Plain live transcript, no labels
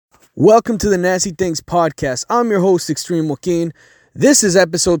Welcome to the Nasty Things Podcast. I'm your host, Extreme Joaquin. This is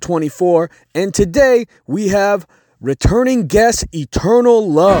episode 24, and today we have returning guest,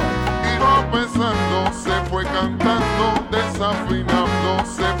 Eternal Love. Iba pensando, se fue cantando, desafinando,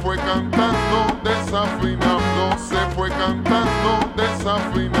 se fue cantando, desafinando, se fue cantando,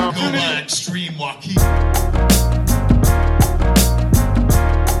 desafinando. Go by Extreme Joaquin.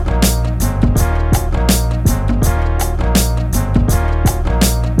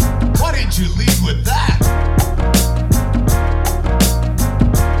 Why didn't you lead with that?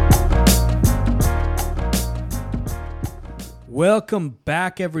 Welcome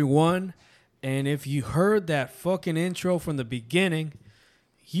back, everyone. And if you heard that fucking intro from the beginning,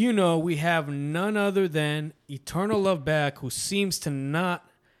 you know we have none other than Eternal Love back, who seems to not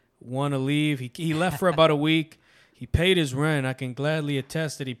want to leave. He left for about a week. He paid his rent. I can gladly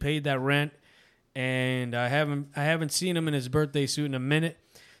attest that he paid that rent. And I haven't seen him in his birthday suit in a minute.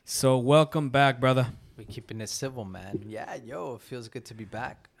 So welcome back, brother. We're keeping it civil, man. Yeah, it feels good to be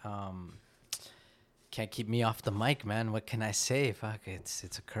back. Can't keep me off the mic, man. What can I say? Fuck, it's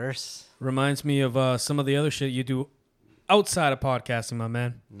a curse. Reminds me of some of the other shit you do outside of podcasting, my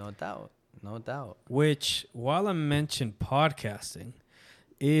man. No doubt. Which, while I mentioned podcasting,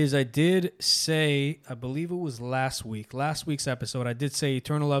 is I did say, I believe it was last week's episode, I did say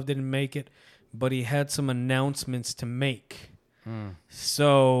Eternal Love didn't make it, but he had some announcements to make.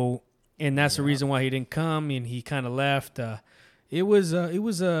 So, and that's the reason why he didn't come, and he kind of left. It was a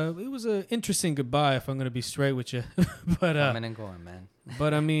interesting goodbye, if I'm gonna be straight with you. But coming and going, man.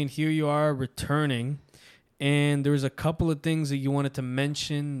 But I mean, here you are returning, and there's a couple of things that you wanted to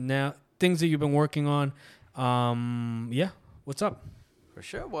mention now, things that you've been working on. Yeah, what's up? For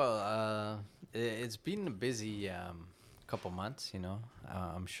sure. Well, it's been a busy couple months.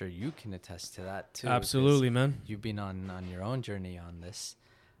 I'm sure you can attest to that too. Absolutely, man. You've been on your own journey on this.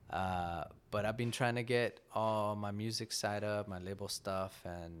 But I've been trying to get all my music side up, my label stuff,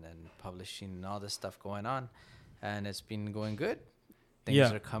 and publishing and all this stuff going on. And it's been going good.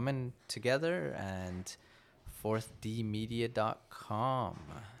 Things are coming together. And 4thdmedia.com.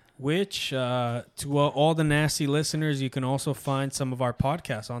 Which, to all the nasty listeners, you can also find some of our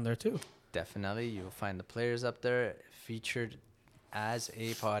podcasts on there too. Definitely. You'll find the players up there featured as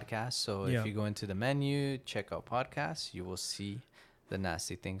a podcast. So if you go into the menu, check out podcasts, you will see the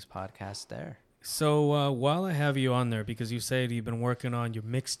Nasty Things podcast there. So while I have you on there, because you said you've been working on your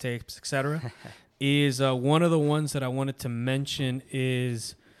mixtapes, etc., is one of the ones that I wanted to mention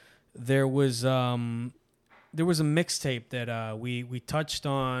is there was a mixtape that we touched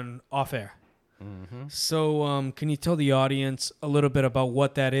on off air. Mm-hmm. So can you tell the audience a little bit about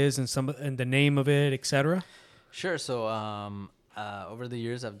what that is and the name of it, etc.? Sure. So over the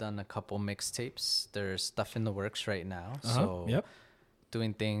years, I've done a couple mixtapes. There's stuff in the works right now. So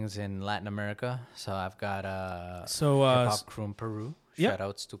doing things in Latin America. So I've got hip hop crew in Peru. Shout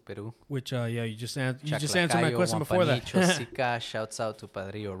outs to Peru. Which you just answered my question before that. Sika, shouts out to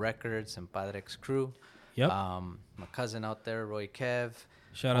Padrillo Records and Padrex crew. Yep. My cousin out there, Roy Kev.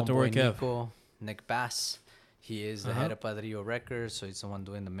 Shout out to Roy Kev. Nico, Nick Bass. He is the head of Padrillo Records, so he's the one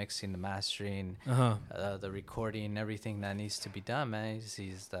doing the mixing, the mastering, the recording, everything that needs to be done, man.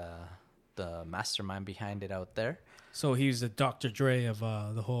 He's the mastermind behind it out there. So he's the Dr. Dre of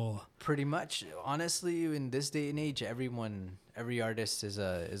the whole. Pretty much, honestly, in this day and age, every artist is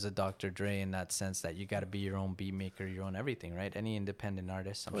a Dr. Dre in that sense that you got to be your own beat maker, your own everything, right? Any independent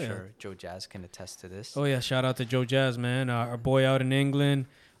artist, I'm sure Joe Jazz can attest to this. Oh yeah, shout out to Joe Jazz, man, our boy out in England.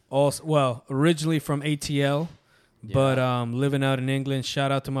 Also, originally from ATL, but living out in England. Shout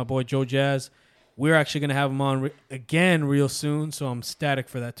out to my boy Joe Jazz. We're actually gonna have him on again real soon, so I'm ecstatic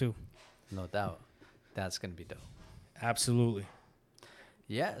for that too. No doubt, that's gonna be dope. Absolutely.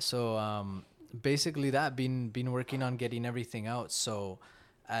 Yeah, so basically that been working on getting everything out. So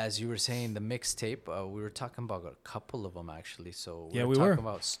as you were saying, the mixtape, we were talking about a couple of them actually. So we were talking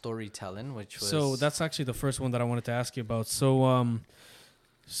about storytelling, which was... So that's actually the first one that I wanted to ask you about. So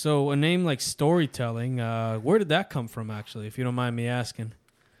so a name like storytelling, where did that come from actually, if you don't mind me asking?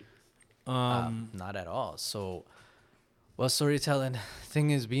 Not at all. So... Well, storytelling, thing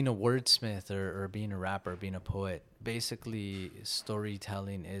is being a wordsmith or being a rapper, being a poet. Basically,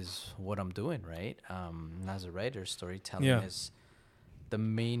 storytelling is what I'm doing, right? As a writer, storytelling is the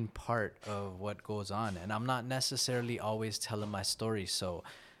main part of what goes on. And I'm not necessarily always telling my story. So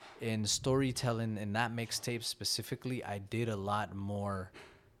in storytelling, in that mixtape specifically, I did a lot more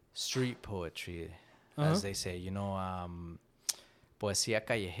street poetry, as they say. Poesía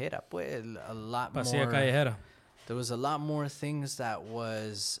callejera, pues, a lot more. Poesía callejera. There was a lot more things that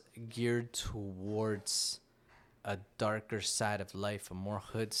was geared towards a darker side of life, a more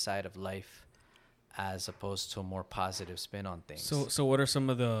hood side of life, as opposed to a more positive spin on things. So what are some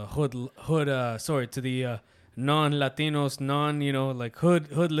of the to the non-Latinos, like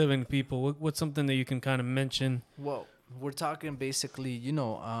hood living people? What's something that you can kind of mention? Well, we're talking basically,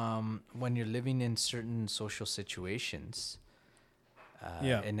 when you're living in certain social situations,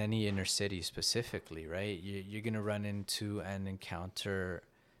 in any inner city specifically, right? You're going to run into and encounter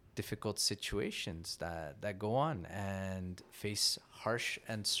difficult situations that go on and face harsh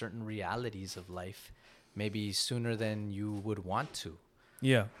and certain realities of life, maybe sooner than you would want to.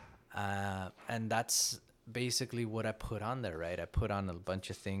 Yeah. And that's basically what I put on there, right? I put on a bunch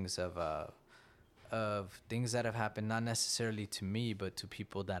of things of things that have happened, not necessarily to me, but to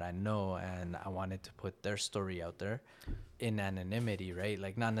people that I know, and I wanted to put their story out there in anonymity, right?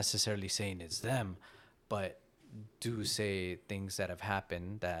 Like, not necessarily saying it's them, but do say things that have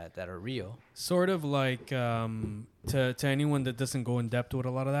happened that are real. Sort of like to anyone that doesn't go in depth with a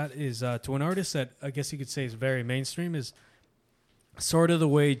lot of that is to an artist that I guess you could say is very mainstream, is sort of the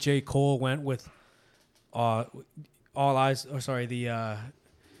way J. Cole went with For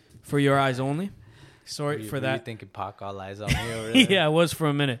Your Eyes Only. Sorry for that. You thinking Pac, All Eyes on Me over there? Yeah, it was for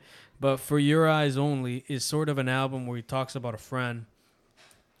a minute. But For Your Eyes Only is sort of an album where he talks about a friend.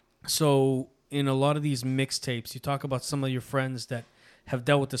 So in a lot of these mixtapes, you talk about some of your friends that have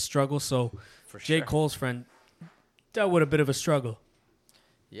dealt with the struggle. So For J. sure. Cole's friend dealt with a bit of a struggle.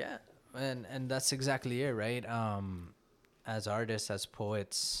 Yeah, and that's exactly it, right? As artists, as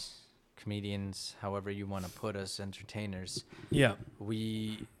poets, comedians, however you want to put us, entertainers, Yeah.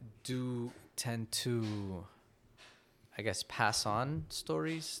 we do tend to, I guess, pass on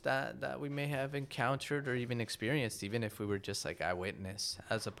stories that we may have encountered or even experienced, even if we were just like eyewitness,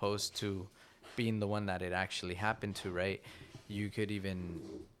 as opposed to being the one that it actually happened to, right? You could even,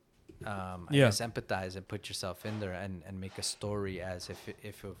 I guess, empathize and put yourself in there and make a story as if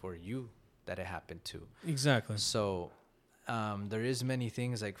it were you that it happened to. Exactly. So there is many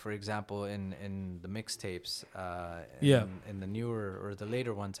things, like, for example, in the mixtapes, in the newer or the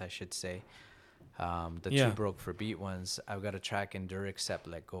later ones, I should say, Too Broke for Beat ones, I've got a track in Dur Accept,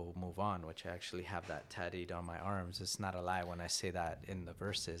 Let Go, Move On, which I actually have that tattooed on my arms. It's not a lie when I say that in the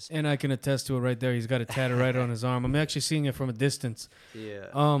verses. And I can attest to it right there. He's got a tattoo right on his arm. I'm actually seeing it from a distance. Yeah.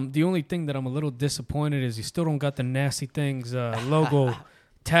 The only thing that I'm a little disappointed is you still don't got the Nasty Things logo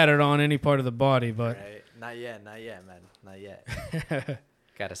tatted on any part of the body, but Right. Not yet, man. Not yet.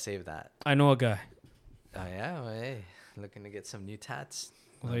 Gotta save that. I know a guy. Oh, yeah? Well, hey, looking to get some new tats.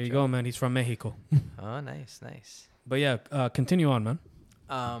 Well, there you go, man. He's from Mexico. Oh, nice. But yeah, continue on, man.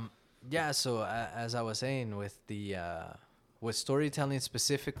 Yeah, so as I was saying, with the with storytelling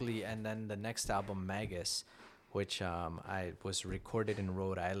specifically, and then the next album, Magus, which I was recorded in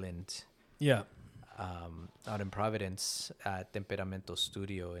Rhode Island, Yeah. out in Providence at Temperamento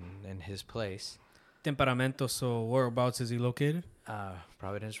Studio in his place. Temperamento, so whereabouts is he located?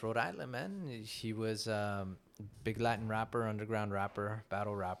 Providence, Rhode Island, man. He was big Latin rapper, underground rapper,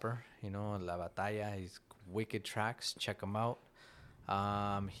 battle rapper. La Batalla. He's wicked tracks. Check him out.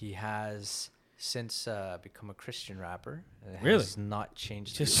 He has since become a Christian rapper. Really? Has not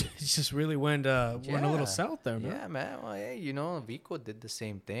changed. Just really went a little south there, man. Yeah, man. Well, hey, Vico did the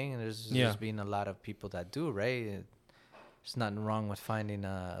same thing, and there's been a lot of people that do, right? There's nothing wrong with finding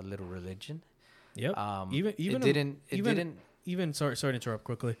a little religion. Yep. Sorry to interrupt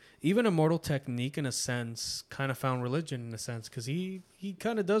quickly. Even Immortal Technique, in a sense, kind of found religion in a sense, because he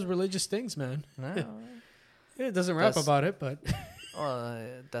kind of does religious things, man. No. It doesn't rap about it, but well,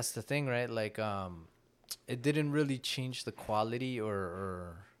 that's the thing, right? Like, it didn't really change the quality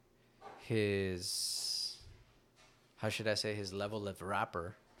or his, how should I say, his level of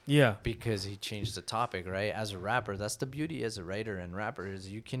rapper. Yeah. Because he changed the topic, right? As a rapper, that's the beauty as a writer and rapper, is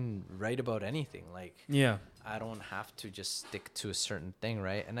you can write about anything. Like, yeah, I don't have to just stick to a certain thing,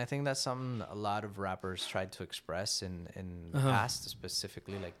 right? And I think that's something a lot of rappers tried to express in the past,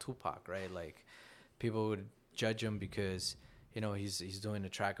 specifically like Tupac, right? Like, people would judge him because, he's doing a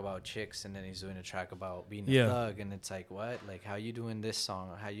track about chicks, and then he's doing a track about being a thug, and it's like, what? Like, how you doing this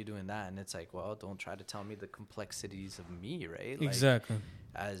song? How you doing that? And it's like, well, don't try to tell me the complexities of me, right? Like, exactly.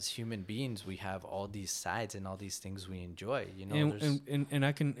 As human beings, we have all these sides and all these things we enjoy.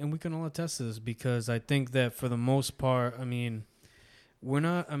 And we can all attest to this, because I think that for the most part, we're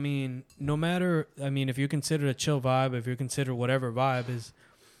not. No matter. If you consider a chill vibe, if you consider whatever vibe is,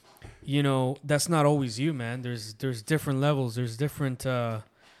 that's not always you, man. There's different levels. There's different. And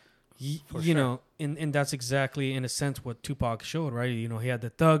that's exactly, in a sense, what Tupac showed, right? He had the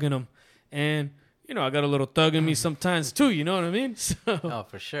thug in him, and I got a little thug in me sometimes too. You know what I mean? So. Oh,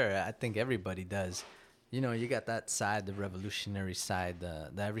 for sure. I think everybody does. you got that side, the revolutionary side,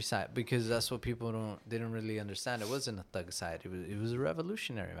 the every side, because that's what people didn't really understand. It wasn't a thug side. It was a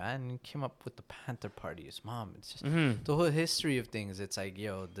revolutionary, man. He came up with the Panther Party. His mom. It's just the whole history of things. It's like,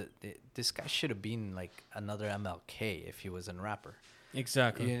 yo, this guy should have been like another MLK if he was a rapper.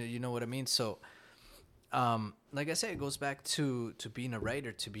 Exactly. You know what I mean? So, like I said, it goes back to being a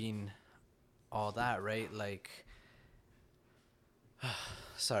writer, to being all that, right? Like,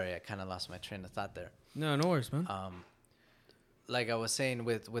 sorry, I kind of lost my train of thought there. No worries, man. Like I was saying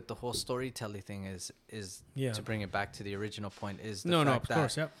with the whole storytelling thing is to bring it back to the original point is the fact of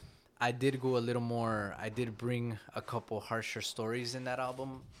course, yep. I did go a little more. I did bring a couple harsher stories in that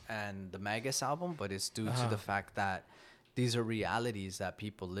album and the Magus album, but it's due to the fact that these are realities that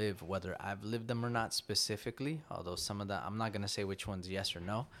people live, whether I've lived them or not specifically. Although some of that, I'm not gonna say which one's yes or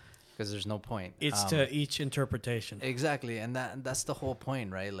no, because there's no point. It's to each interpretation. Exactly, and that's the whole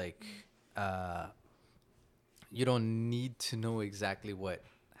point, right? Like, you don't need to know exactly what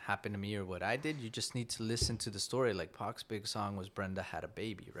happened to me or what I did. You just need to listen to the story. Like Pac's big song was Brenda Had a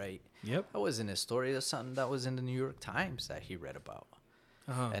Baby, right? Yep. That wasn't his story. That's something that was in the New York Times that he read about.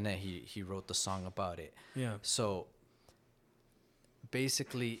 And then he wrote the song about it. Yeah. So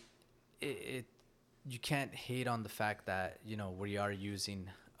basically, you can't hate on the fact that, we are using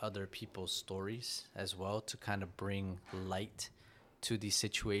other people's stories as well to kind of bring light to these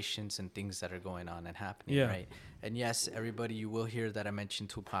situations and things that are going on and happening, right? And yes, everybody, you will hear that I mentioned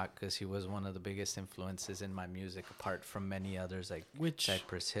Tupac because he was one of the biggest influences in my music, apart from many others like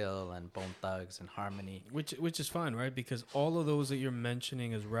Cypress Hill and Bone Thugs and Harmony. Which is fine, right? Because all of those that you're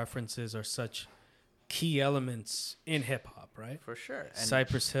mentioning as references are such key elements in hip hop, right? For sure. And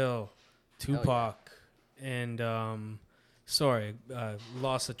Cypress Hill, Tupac, and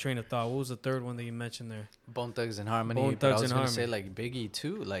lost the train of thought. What was the third one that you mentioned there? Bone Thugs and Harmony. Bone But I Thugs was and going to say Harmony. like Biggie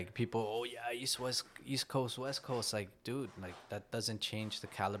too. Like people, oh yeah, East Coast, West Coast. Like, dude, like that doesn't change the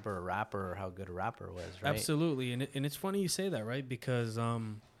caliber of rapper or how good a rapper was, right? Absolutely, and it's funny you say that, right? Because a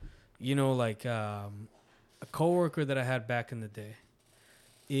coworker that I had back in the day,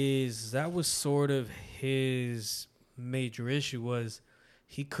 that was sort of his major issue was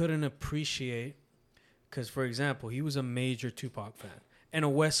he couldn't appreciate. Because, for example, he was a major Tupac fan and a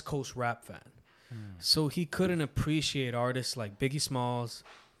West Coast rap fan. So he couldn't appreciate artists like Biggie Smalls,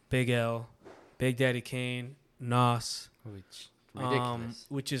 Big L, Big Daddy Kane, Nas. Which ridiculous.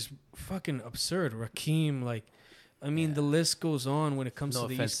 Which is fucking absurd. Rakim, the list goes on when it comes to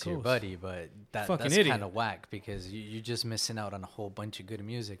the East Coast. No offense to your buddy, but that's kind of whack because you're just missing out on a whole bunch of good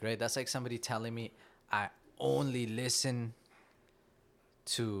music, right? That's like somebody telling me I only listen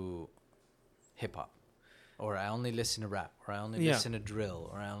to hip-hop. Or I only listen to rap, or I only listen to drill,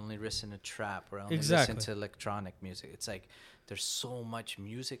 or I only listen to trap, or I only listen to electronic music. It's like there's so much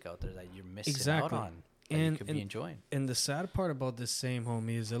music out there that you're missing out on that you could be enjoying. And the sad part about this same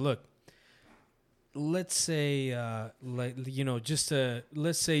homie is that, look, let's say,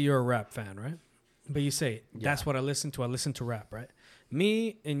 let's say you're a rap fan, right? But you say, that's what I listen to. I listen to rap, right?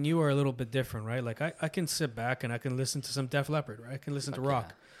 Me and you are a little bit different, right? Like I can sit back and I can listen to some Def Leppard, right? I can listen to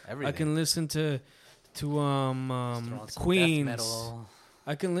rock. Everything. I can listen to Queens. Metal.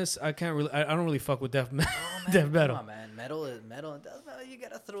 I can listen. I can't really. I don't really fuck with death metal. Death metal. Come on, man. Metal is metal. You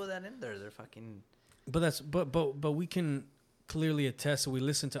gotta throw that in there. They're fucking. But we can clearly attest that we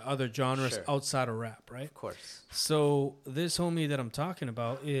listen to other genres outside of rap, right? Of course. So this homie that I'm talking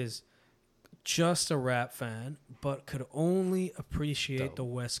about is just a rap fan, but could only appreciate the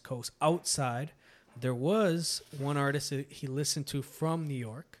West Coast. Outside, there was one artist that he listened to from New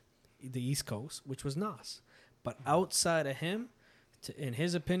York, the East Coast, which was Nas. But outside of him, in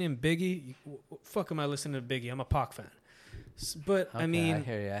his opinion, Biggie, fuck am I listening to Biggie? I'm a Pac fan. But okay, I mean,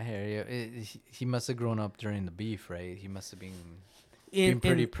 I hear you. He must have grown up during the beef, right? He must have been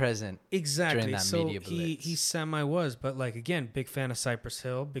pretty present. Exactly. During that so media blitz. he semi was, but again, big fan of Cypress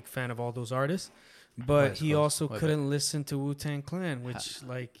Hill, big fan of all those artists. But he also couldn't listen to Wu-Tang Clan, which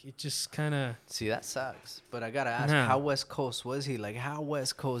it just kind of... See, that sucks. But I got to ask, how West Coast was he? Like, how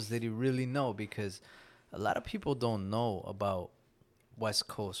West Coast did he really know? Because a lot of people don't know about West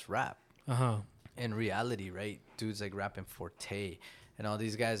Coast rap. In reality, right? Dudes like rapping Forte and all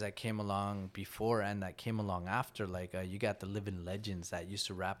these guys that came along before and that came along after. Like, you got the living legends that used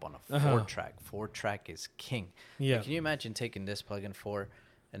to rap on a 4-track. 4-track is king. Yeah. Like, can you imagine taking this plug-in 4...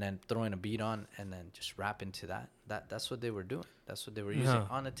 and then throwing a beat on and then just rapping to that. That's what they were doing. That's what they were using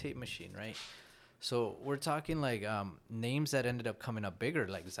on a tape machine, right? So we're talking like names that ended up coming up bigger,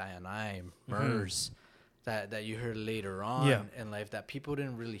 like Zion I, Murs, that you heard later on in life that people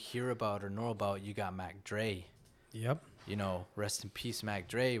didn't really hear about or know about. You got Mac Dre. Yep. Rest in peace, Mac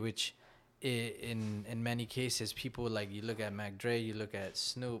Dre, which in many cases, people like, you look at Mac Dre, you look at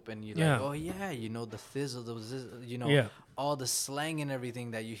Snoop, and you're Yeah. like, oh yeah, you know, the thizzle, you know, Yeah. all the slang and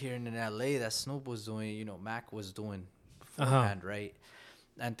everything that you hear in LA that Snoop was doing, you know, Mac was doing beforehand, right?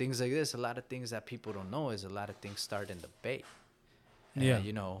 And things like this. A lot of things that people don't know is a lot of things start in the Bay. And, Yeah.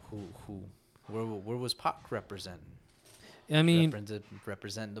 you know, where was Pac representing? I mean,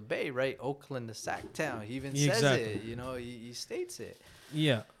 Represent the Bay, right? Oakland, the sack town. He even Yeah, says exactly. it. You know, he states it.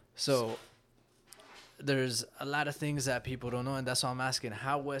 yeah. So there's a lot of things that people don't know, and that's why I'm asking,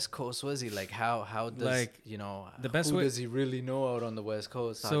 how West Coast was he? Like, how does, Like, you know, the best who way- does he really know out on the West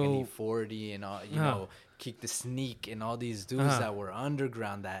Coast? So- Talking E40 and all, you know, Keek the Sneak and all these dudes that were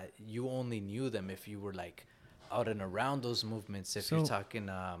underground that you only knew them if you were like out and around those movements. If you're So- talking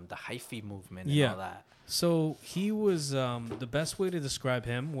the hyphy movement and Yeah. all that. So he was the best way to describe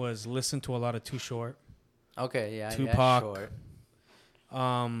him was listen to a lot of Too Short. Okay, yeah, Tupac. sure.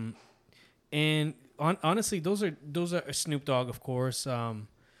 And honestly, those are Snoop Dogg, of course, and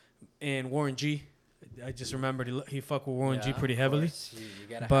Warren G. I just remembered he fucked with Warren G Yeah, pretty of heavily. course. You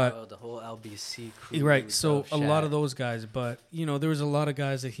gotta But- have the whole LBC crew. Right. So of a lot of Shaq. those guys, but you know, there was a lot of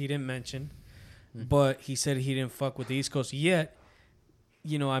guys that he didn't mention, but he said he didn't fuck with the East Coast yet.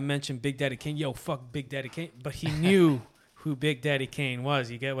 You know, I mentioned Big Daddy Kane. Yo, fuck Big Daddy Kane, but he knew who Big Daddy Kane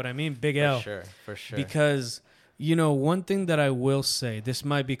was. You get what I mean? Big L. For sure. Because, you know, one thing that I will say, this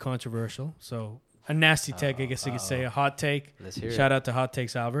might be controversial, so a nasty take, I guess you could say, a hot take. Let's hear Shout out to Hot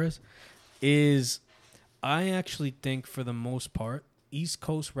Takes Alvarez. Is I actually think for the most part, East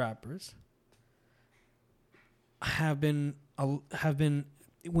Coast rappers have been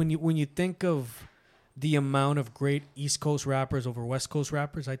when you think of the amount of great East Coast rappers over West Coast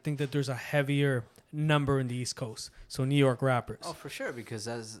rappers, I think that there's a heavier number in the East Coast. So New York rappers. Oh, for sure, because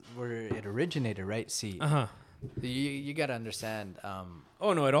that's where it originated, right? See, Uh-huh. you gotta understand,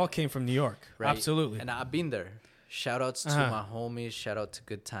 Oh no, it all came from New York. right? Absolutely. And I've been there. Shout outs to my homies. Shout out to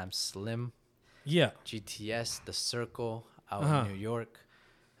Good Time Slim, Yeah. GTS, The Circle out Uh-huh. in New York.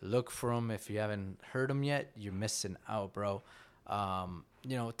 Look for them if you haven't heard them yet. You're missing out, bro.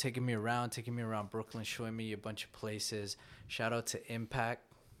 You know, taking me around Brooklyn, showing me a bunch of places. Shout out to Impact,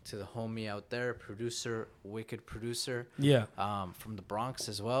 to the homie out there, producer, wicked producer. Yeah. From the Bronx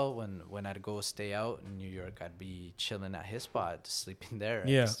as well. When I'd go stay out in New York, I'd be chilling at his spot, sleeping there at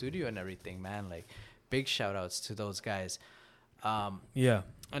Yeah. the studio and everything, man. Like, big shout outs to those guys. Yeah.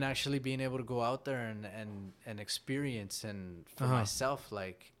 And actually being able to go out there and experience, and for myself,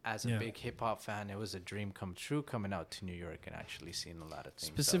 like, as a Yeah. big hip hop fan, it was a dream come true coming out to New York and actually seeing a lot of things.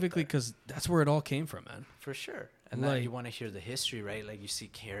 Specifically because that's where it all came from, man. For sure. And Like- then you want to hear the history, right? Like, you see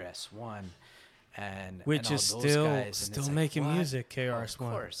KRS-One and Which all is those still guys, and it's still like, making what? music,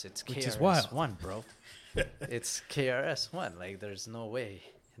 KRS-One. Of course, it's which is wild. KRS-One, bro. It's KRS-One. Like, there's no way.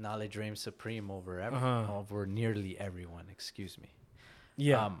 Knowledge reigns supreme over over nearly everyone. Excuse me.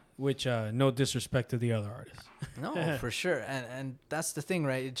 Yeah. Which no disrespect to the other artists. No, for sure. And that's the thing,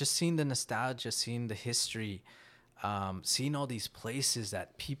 right? Just seeing the nostalgia, seeing the history, seeing all these places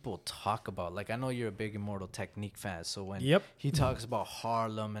that people talk about. Like, I know you're a big Immortal Technique fan, so when Yep. he talks about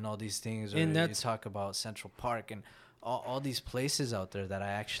Harlem and all these things, or And you that's- talk about Central Park and all these places out there that I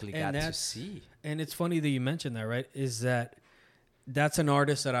actually got to see. And it's funny that you mentioned that, right? Is that's an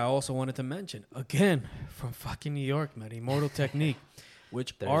artist that I also wanted to mention. Again, from fucking New York, man. Immortal Technique.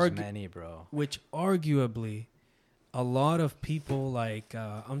 Which There's many, bro. Which arguably a lot of people like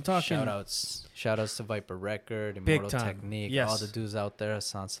I'm talking Shout outs to Viper Record, Big Immortal time. Technique, Yes. all the dudes out there,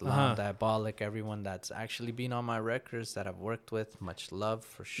 Hassan Salam, Diabolic, everyone that's actually been on my records that I've worked with. Much love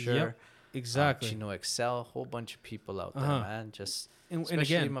for sure. Yep, exactly. Chino Excel, whole bunch of people out there, man. Just And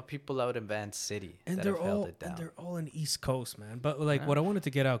especially again- my people out in Van City and that they're have held all it down. and they're all in East Coast, man. But like what I wanted to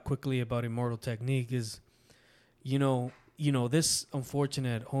get out quickly about Immortal Technique is, you know, this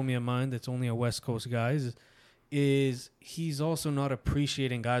unfortunate homie of mine that's only a West Coast guy is he's also not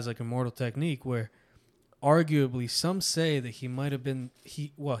appreciating guys like Immortal Technique, where arguably some say that he might have been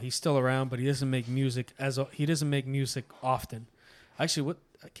he's still around, but he doesn't make music often. Actually,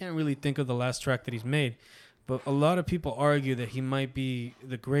 I can't really think of the last track that he's made. But a lot of people argue that he might be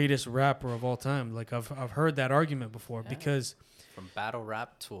the greatest rapper of all time. Like I've heard that argument before because From battle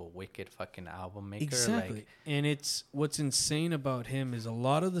rap to a wicked fucking album maker. exactly. Like, And it's what's insane about him is a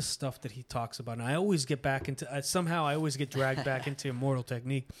lot of the stuff that he talks about. And I always get back into somehow I always get dragged back into Immortal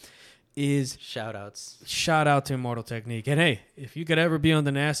Technique. Is shout outs. shout out to Immortal Technique. And hey, if you could ever be on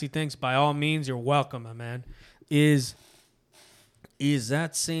the Nasty Things, by all means, you're welcome, my man. Is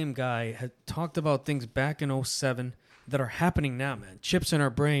that same guy had talked about things back in 07 that are happening now, man. Chips in our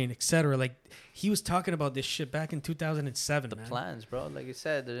brain, etc. Like he was talking about this shit back in 2007. The man. plans, bro. Like you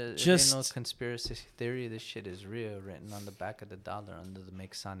said, there Just ain't no conspiracy theory. This shit is real, written on the back of the dollar under the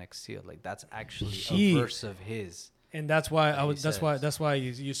Masonic seal. Like that's actually a verse of his. And that's why I was. That's why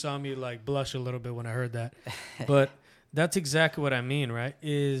you saw me like blush a little bit when I heard that. But that's exactly what I mean, right?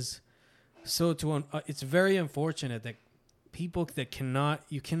 Is so it's very unfortunate that people that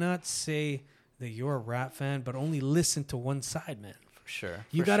you cannot say that you're a rap fan, but only listen to one side, man. For sure.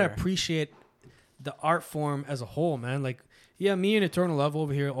 You gotta appreciate the art form as a whole, man. Like, yeah, me and Eternal Love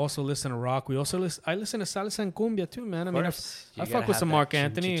over here also listen to rock. I listen to salsa and cumbia too, man. I mean, I fuck with some Mark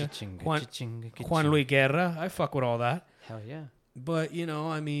Anthony, Juan Luis Guerra. I fuck with all that. Hell yeah. But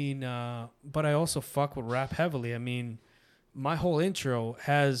I mean, but I also fuck with rap heavily. I mean, my whole intro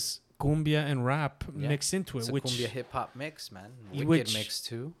has cumbia and rap mixed into it, it's which cumbia hip hop mix, man. Wicked mix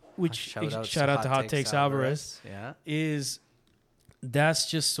too. Which shout out to Hot Takes Alvarez. Yeah, that's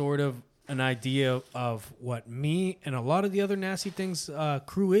just sort of an idea of what me and a lot of the other Nasty Things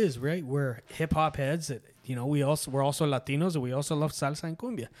crew is, right? We're hip hop heads. That, we're also Latinos, and we also love salsa and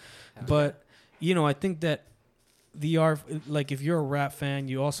cumbia. But I think that the art, like if you're a rap fan,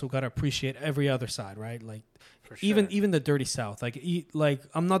 you also got to appreciate every other side, right? Like even the Dirty South. Like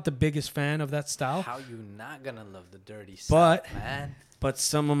I'm not the biggest fan of that style. How you not gonna love the Dirty South, man? But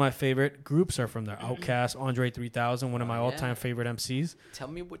some of my favorite groups are from there. Outkast, Andre 3000, one of my all-time favorite MCs. Tell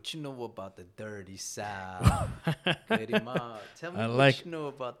me what you know about the Dirty South. Tell me what you know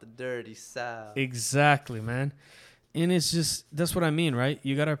about the Dirty South. Exactly, man. And it's just, that's what I mean, right?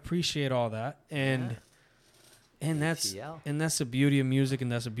 You got to appreciate all that. And that's the beauty of music,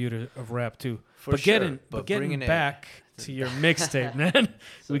 and that's the beauty of rap too. But getting back to your mixtape, man.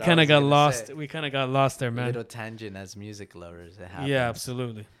 We kind of got lost. We kind of got lost there, man. Little tangent as music lovers. It happens. Yeah,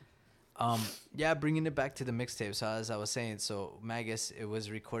 absolutely. Bringing it back to the mixtape. So as I was saying, so Magus, it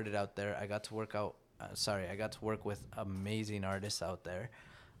was recorded out there. I got to work with amazing artists out there.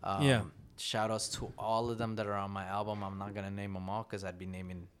 Shout outs to all of them that are on my album. I'm not gonna name them all because I'd be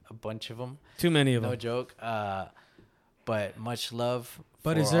naming a bunch of them. Too many of them. No joke. But much love for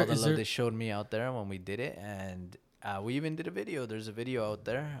all the love they showed me out there when we did it, and we even did a video. There's a video out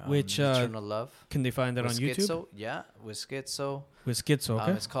there. Which Eternal Love. Can they find that on YouTube? Schizo. Yeah, with Schizo. With Schizo,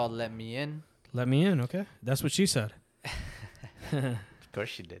 okay. It's called "Let Me In." Let Me In, okay. That's what she said. Of course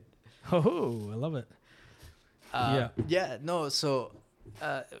she did. Oh, I love it. So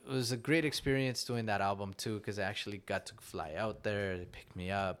it was a great experience doing that album too, because I actually got to fly out there. They picked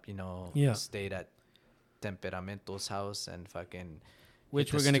me up, stayed at Temperamento's house and fucking.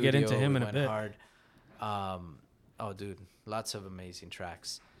 Which we're gonna get into him in a bit. Hard. Oh, dude, lots of amazing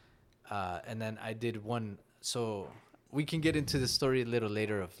tracks. And then I did one. So we can get into the story a little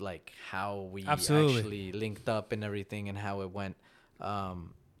later of like how we actually linked up and everything and how it went.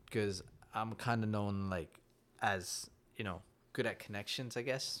 Because I'm kind of known like as good at connections, I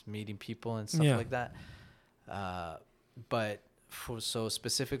guess, meeting people and stuff like that. But so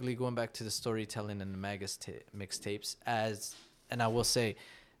specifically going back to the storytelling and the mixtapes, and I will say,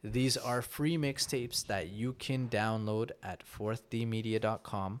 these are free mixtapes that you can download at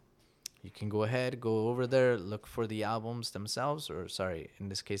fourthdmedia.com. You can go over there, look for the albums themselves, in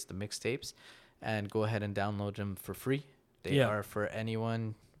this case, the mixtapes, and go ahead and download them for free. They are for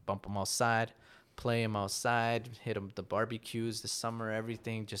anyone. Bump them outside, play them outside, hit them with the barbecues, the summer,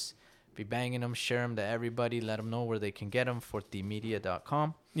 everything. Just be banging them, share them to everybody, let them know where they can get them,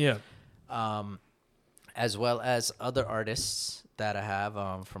 fourthdmedia.com. Yeah. As well as other artists that I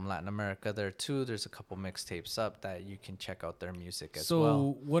have from Latin America there too. There's a couple mixtapes up that you can check out their music as well.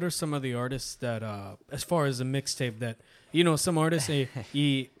 So what are some of the artists that, as far as a mixtape that, some artists,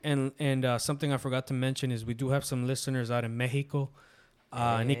 and something I forgot to mention is we do have some listeners out in Mexico,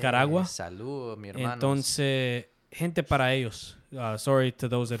 Nicaragua. Salud, mi hermanos. Entonces, gente para ellos. Sorry to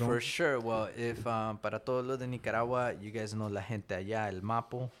those that don't. For sure. Well, if para todos los de Nicaragua, you guys know la gente allá, el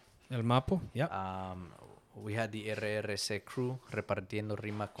Mapo. El Mapo, yeah. We had the RRC crew, Repartiendo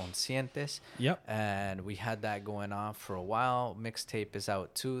Rima Conscientes. Yep. And we had that going on for a while. Mixtape is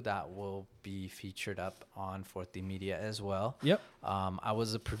out too. That will be featured up on Fourth D Media as well. Yep. I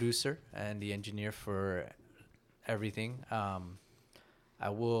was the producer and the engineer for everything. I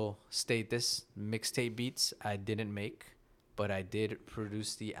will state this, mixtape beats I didn't make, but I did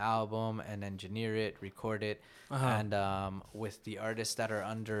produce the album and engineer it, record it. And with the artists that are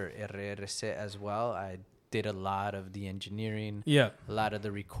under RRC as well, I did a lot of the engineering, a lot of the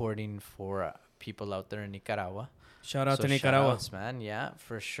recording for people out there in Nicaragua. Shout out to Nicaragua. Shout outs, man. Yeah,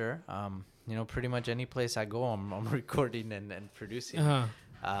 for sure. Pretty much any place I go, I'm recording and producing.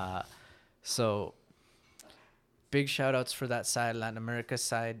 So big shout outs for that side, Latin America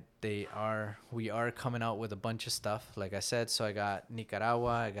side. We are coming out with a bunch of stuff, like I said. So I got Nicaragua,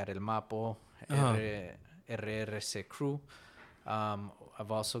 I got El Mapo, RRC Crew.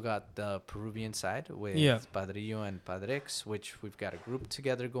 I've also got the Peruvian side with Padrillo and Padrex, which we've got a group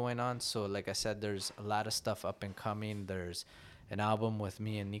together going on. So like I said, there's a lot of stuff up and coming. There's an album with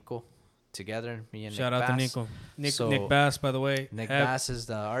me and Nico together, me and Shout Nick out Bass. to Nico. Nick Bass, by the way. Nick Bass is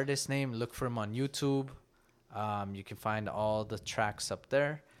the artist name. Look for him on YouTube. You can find all the tracks up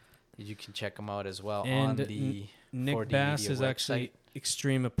there. You can check them out as well on the Nick 4D Bass Media is website. actually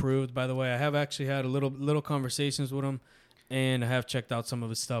Extreme approved, by the way. I have actually had a little conversations with him, and I have checked out some of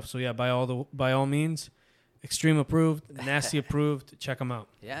his stuff. So yeah, by all means, Extreme approved, Nasty approved. Check him out.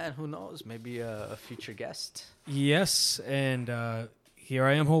 Yeah, and who knows, maybe a future guest. Yes, and here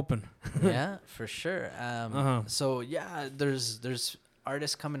I am hoping. Yeah, for sure. So yeah, there's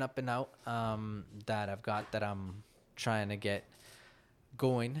artists coming up and out that I've got that I'm trying to get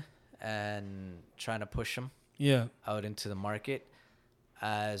going and trying to push them out into the market,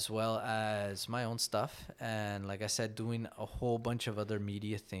 as well as my own stuff, and like I said, doing a whole bunch of other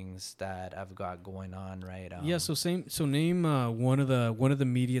media things that I've got going on, right? So name one of the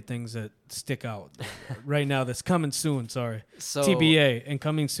media things that stick out right now that's coming soon. Sorry, so TBA and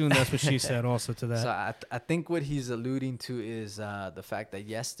coming soon. That's what she said. Also to that. So I think what he's alluding to is the fact that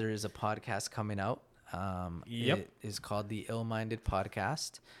yes, there is a podcast coming out. It is called the Ill Minded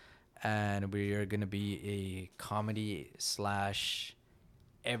Podcast, and we are going to be a comedy /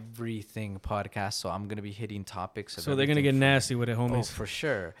 everything podcast. So I'm going to be hitting topics. So they're going to get nasty with it, homies. Oh, for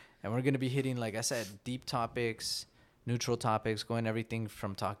sure. And we're going to be hitting, like I said, deep topics, neutral topics, going everything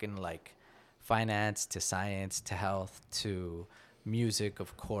from talking like finance to science to health to music,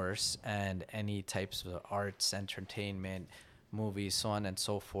 of course, and any types of arts, entertainment, movies, so on and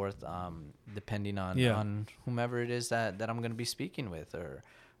so forth, depending on whomever it is that I'm going to be speaking with or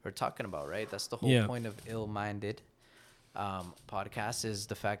talking about, right? That's the whole point of Ill Minded podcast, is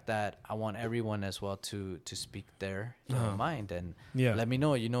the fact that I want everyone as well to speak their mind and let me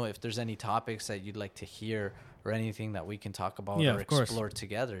know, if there's any topics that you'd like to hear or anything that we can talk about or explore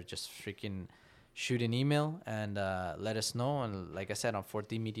together. Just freaking shoot an email and let us know. And like I said, on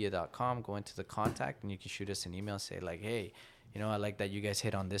 4dmedia.com, go into the contact and you can shoot us an email and say like, hey, I like that you guys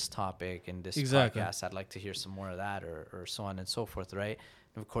hit on this topic and this podcast. I'd like to hear some more of that or so on and so forth, right?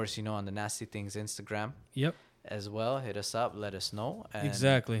 And of course, on the Nasty Things Instagram. As well, hit us up, let us know, and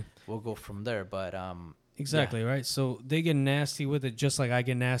we'll go from there. But right. So they get nasty with it, just like I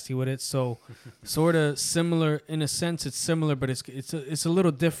get nasty with it. So sort of similar in a sense. It's similar, but it's a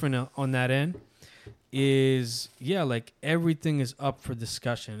little different on that end. Like everything is up for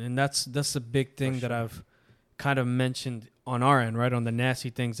discussion, and that's a big thing that I've kind of mentioned on our end, right, on the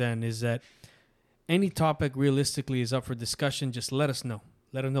Nasty Things end, is that any topic realistically is up for discussion. Just let us know.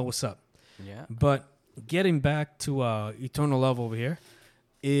 Let us know what's up. Yeah. But getting back to Eternal Love over here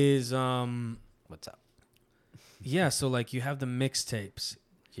is what's up? Yeah, so like you have the mixtapes.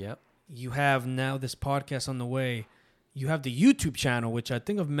 Yep. You have now this podcast on the way. You have the YouTube channel, which I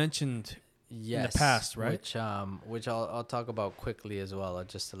think I've mentioned in the past, right? Which I'll talk about quickly as well. I'll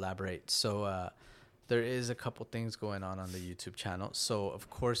just elaborate. So there is a couple things going on the YouTube channel. So of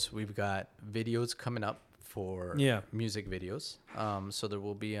course we've got videos coming up for music videos. So there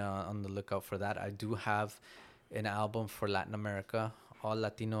will be on the lookout for that. I do have an album for Latin America, all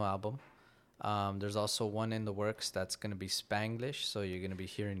Latino album. There's also one in the works that's going to be Spanglish. So you're going to be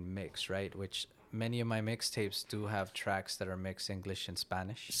hearing mix, right? Which many of my mixtapes do have tracks that are mixed English and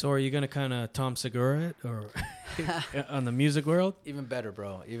Spanish. So are you going to kind of Tom Segura it or on the music world? Even better,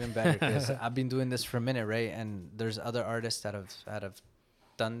 bro. Even better. Because I've been doing this for a minute, right? And there's other artists that have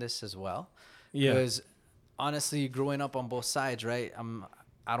done this as well. Yeah. Because honestly, growing up on both sides, right?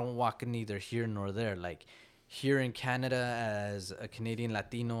 I don't walk neither here nor there. Like here in Canada, as a Canadian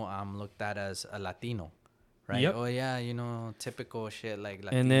Latino, I'm looked at as a Latino, right? Yep. Oh yeah, typical shit like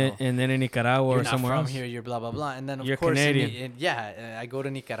Latino. And then in Nicaragua or somewhere else, you're not from here. You're blah blah blah. And then of you're course, Canadian. I go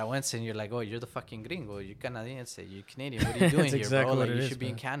to Nicaraguense and you're like, oh, you're the fucking gringo. You're Canadiense. You're Canadian. What are you doing here, exactly bro? Like you should be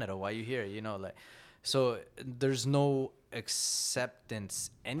in Canada. Why are you here? Like, so there's no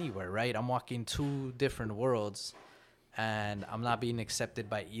acceptance anywhere, right? I'm walking two different worlds and I'm not being accepted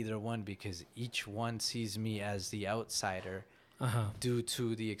by either one because each one sees me as the outsider due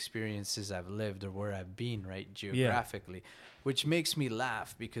to the experiences I've lived or where I've been, right, geographically, which makes me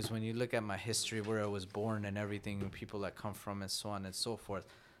laugh because when you look at my history, where I was born and everything, and people that come from and so on and so forth,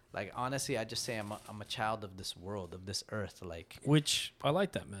 like honestly, I just say I'm a child of this world, of this earth, like, which I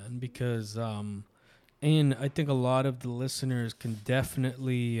like that, man, because and I think a lot of the listeners can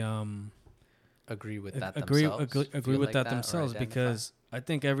definitely agree with that agree themselves. agree Feel with like that or themselves, identify? because I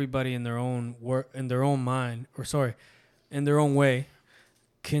think everybody in their own mind, or sorry, in their own way,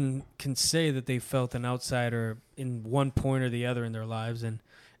 can say that they felt an outsider in one point or the other in their lives. And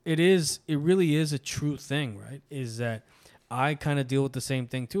it really is a true thing, right? Is that I kind of deal with the same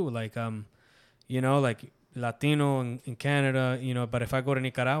thing too, like like Latino in Canada, but if I go to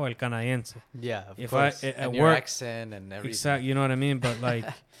Nicaragua, el canadiense. Yeah, of If course. at And your work, accent and everything. exactly, you know what I mean? But like,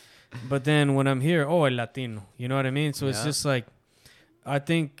 but then when I'm here, oh, el Latino, you know what I mean? So it's Yeah. just like, I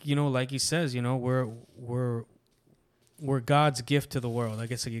think, like he says, we're God's gift to the world, I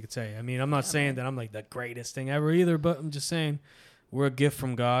guess you could say. I mean, I'm not saying that I'm like the greatest thing ever either, but I'm just saying we're a gift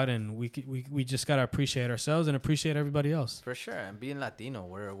from God, and we just gotta appreciate ourselves and appreciate everybody else. For sure. And being Latino,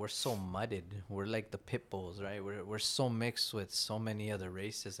 we're so mudded. We're like the pit bulls, right? We're so mixed with so many other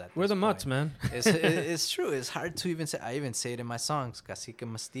races We're the mutts, man. It's true. It's hard to even say. I even say it in my songs, Cacique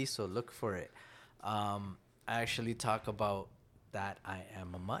Mestizo, look for it. I actually talk about that I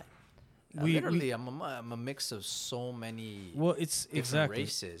am a mutt. I'm a mix of so many It's different exactly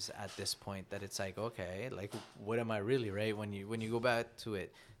races at this point that it's like, okay, like what am I really, right? When you go back to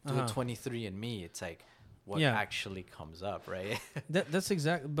it, do a 23andMe, it's like what actually comes up, right? That's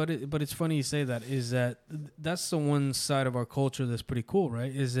exactly, but it's funny you say that. Is that's the one side of our culture that's pretty cool,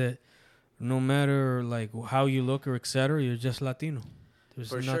 right? Is that no matter like how you look or etc., you're just Latino. There's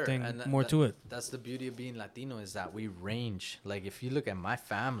For nothing sure. more to it. That's the beauty of being Latino, is that we range. Like if you look at my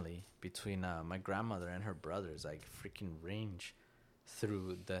family, between my grandmother and her brothers, like freaking range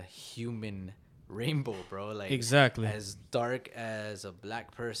through the human rainbow, bro. Like exactly as dark as a black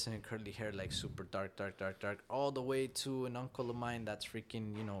person, curly hair, like super dark, all the way to an uncle of mine that's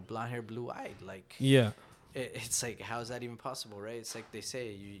freaking, blonde hair, blue eyed. Like it's like, how is that even possible, right? It's like they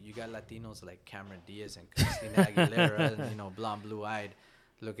say you got Latinos like Cameron Diaz and Christina Aguilera, and, blonde, blue eyed,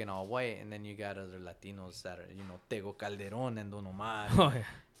 looking all white, and then you got other Latinos that are, Tego Calderon and Don Omar. Oh yeah.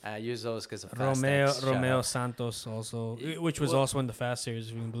 I use those because of Romeo Santos also, which was also in the Fast series,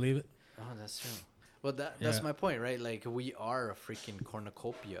 if you can believe it. Oh, that's true. Well, that's my point, right? Like, we are a freaking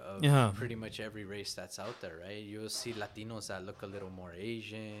cornucopia of pretty much every race that's out there, right? You'll see Latinos that look a little more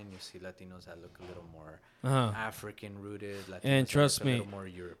Asian. You see Latinos that look a little more African-rooted. Latinos and trust that me, look a little more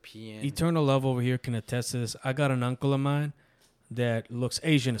European. Eternal Love over here can attest to this. I got an uncle of mine that looks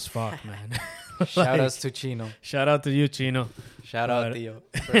Asian as fuck, man. Shout outs to Chino. Shout out to you, Chino. Shout out Theo.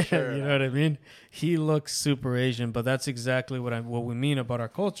 For sure. You know what I mean? He looks super Asian, but that's exactly what we mean about our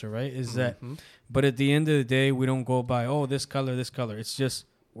culture, right? Is that, but at the end of the day, we don't go by, oh, this color. It's just,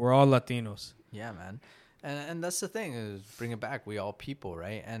 we're all Latinos. Yeah, man. And that's the thing, is bring it back. We all people,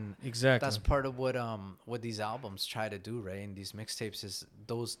 right? And exactly, that's part of what these albums try to do, right? And these mixtapes is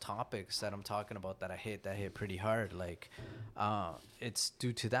those topics that I'm talking about that hit pretty hard. Like, it's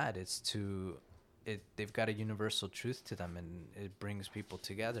due to that. They've got a universal truth to them, and it brings people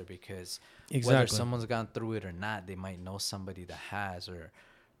together, because whether someone's gone through it or not, they might know somebody that has, or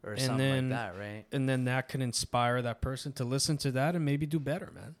something like that, right? And then that can inspire that person to listen to that and maybe do better,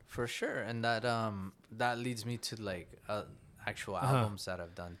 man. For sure. And that leads me to like actual albums that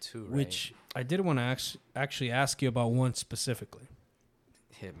I've done too, right? Which I did want to actually ask you about one specifically.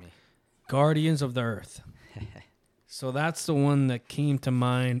 Hit me. Guardians of the Earth. So that's the one that came to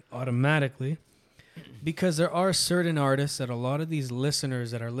mind automatically, because there are certain artists that a lot of these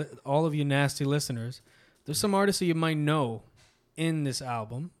listeners that are all of you nasty listeners, there's some artists that you might know in this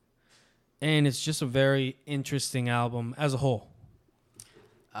album, and it's just a very interesting album as a whole.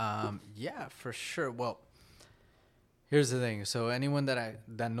 Yeah, for sure. Well, here's the thing. So anyone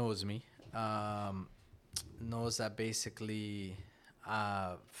that knows me knows that basically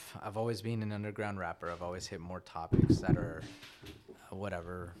I've always been an underground rapper. I've always hit more topics that are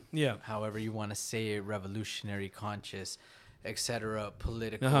whatever, however you want to say it, revolutionary, conscious, etc.,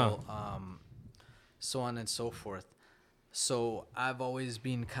 political, so on and so forth. So I've always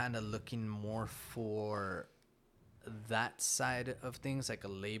been kind of looking more for that side of things, like a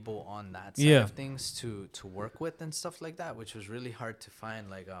label on that side of things to work with and stuff like that, which was really hard to find.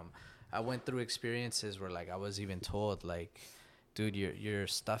 Like, I went through experiences where, like, I was even told, like, dude, your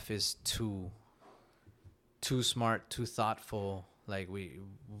stuff is too smart, too thoughtful. Like, we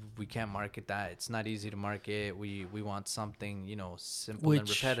can't market that. It's not easy to market. We want something, simple and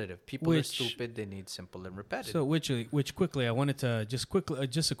repetitive. People are stupid. They need simple and repetitive. So which quickly, I wanted to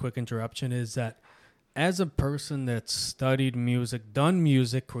just a quick interruption is that, as a person that's studied music, done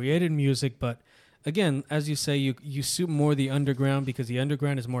music, created music, but again, as you say, you suit more the underground because the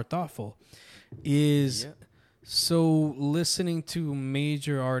underground is more thoughtful. So listening to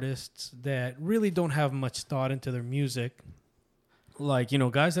major artists that really don't have much thought into their music, like,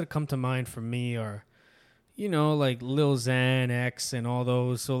 guys that come to mind for me are, like Lil Xan, X, and all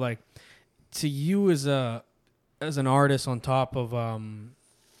those. So like, to you as an artist on top of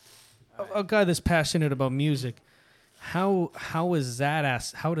a guy that's passionate about music, how does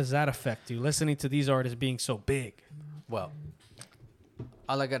that affect you, listening to these artists being so big? Well,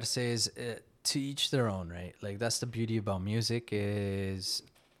 all I gotta say is to each their own, right? Like that's the beauty about music is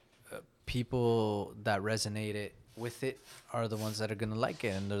people that resonate with it are the ones that are gonna like it,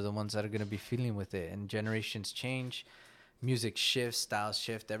 and they're the ones that are gonna be feeling with it. And generations change, music shifts, styles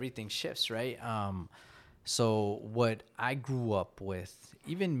shift, everything shifts, right? So what I grew up with,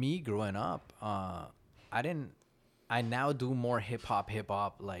 even me growing up, I now do more hip hop,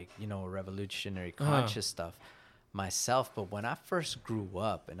 like, revolutionary conscious stuff myself. But when I first grew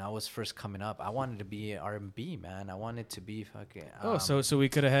up and I was first coming up, I wanted to be R&B, man. I wanted to be fucking. So we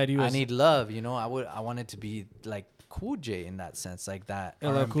could have had you. I Need Love, I wanted to be like Cool J in that sense, like that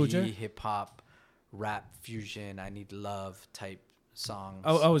R&B, hip hop, rap fusion. I Need Love type songs.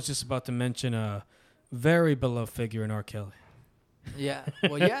 I was just about to mention a very beloved figure in R. Kelly. Yeah,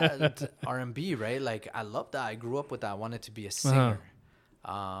 well, yeah, R&B, right? Like I love that. I grew up with that. I wanted to be a singer.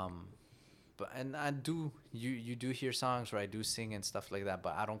 But I do you do hear songs where I do sing and stuff like that,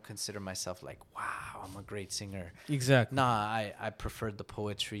 but I don't consider myself like, wow, I'm a great singer. Exactly. Nah, I prefer the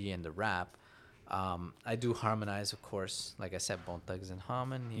poetry and the rap. I do harmonize, of course. Like I said, Bone Thugs and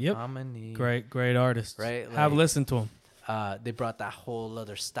Harmony. Yep. Harmony. Great artists. Right. Like, have listened to them. They brought that whole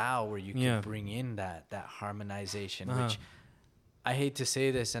other style where you can bring in that harmonization, which I hate to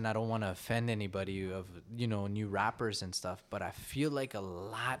say this, and I don't want to offend anybody of, new rappers and stuff, but I feel like a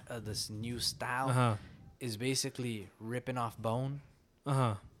lot of this new style is basically ripping off Bone,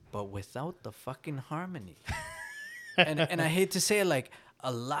 but without the fucking harmony. and I hate to say it, like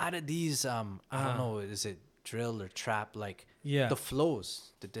a lot of these, I don't know, is it drill or trap? Like the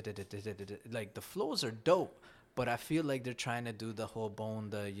flows, like the flows are dope, but I feel like they're trying to do the whole Bone,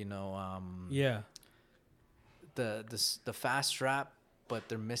 the fast rap, but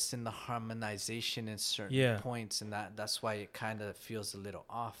they're missing the harmonization in certain points, and that's why it kind of feels a little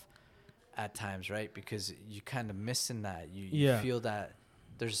off at times, right? Because you kind of missing that. You feel that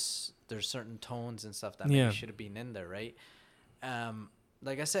there's certain tones and stuff that maybe should have been in there, right?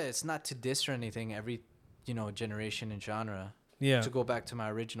 Like I said, it's not to diss or anything. Every generation and genre. To go back to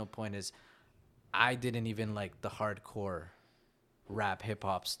my original point is, I didn't even like the hardcore rap hip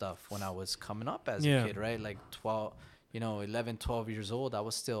hop stuff when I was coming up as a kid, right? Like 11, 12 years old, I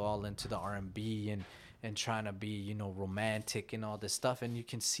was still all into the R&B and trying to be, romantic and all this stuff. And you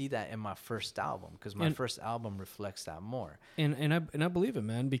can see that in my first album, because my first album reflects that more. And I believe it,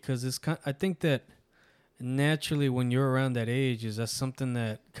 man, because I think that naturally when you're around that age, that's something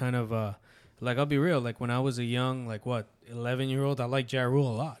that kind of like, I'll be real, like when I was a young 11-year-old, I liked Ja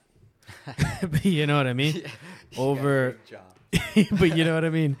Rule a lot. But you know what I mean? But you know what I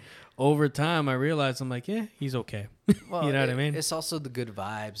mean? Over time, I realized I'm like, he's okay. Well, you know what I mean? It's also the good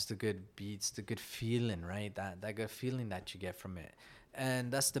vibes, the good beats, the good feeling, right? That good feeling that you get from it.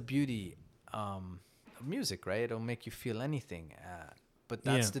 And that's the beauty of music, right? It'll make you feel anything. But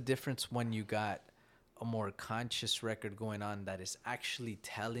that's the difference when you got a more conscious record going on that is actually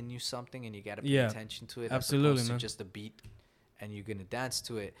telling you something, and you got to pay attention to it. Absolutely, as opposed man. to just a beat and you're going to dance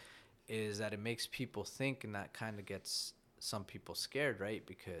to it, is that it makes people think, and that kind of gets some people scared, right?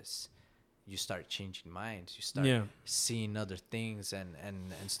 Because you start changing minds, you start seeing other things, and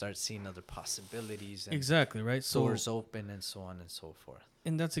start seeing other possibilities, and exactly, right? Doors open, and so on and so forth.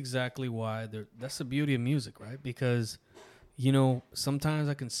 And that's exactly why that's the beauty of music, right? Because sometimes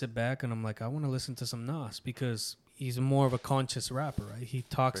I can sit back and I'm like, I want to listen to some Nas, because he's more of a conscious rapper, right? He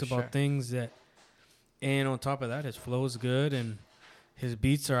talks about things that, and on top of that, his flow is good, and his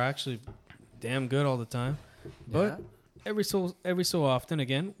beats are actually damn good all the time. But every so often,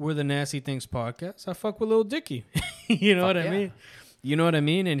 again, we're the Nasty Things podcast, I fuck with Lil Dicky. You know what I mean? You know what I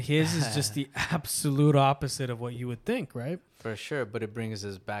mean? And his is just the absolute opposite of what you would think, right? For sure. But it brings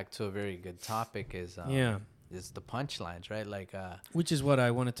us back to a very good topic, is the punchlines, right? Like which is what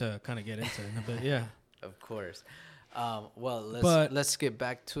I wanted to kind of get into in a bit. Of course. Well, let's get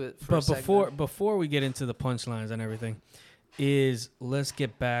back to it for a second. But before we get into the punchlines and everything, let's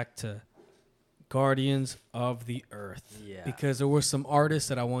get back to Guardians of the Earth. Yeah. Because there were some artists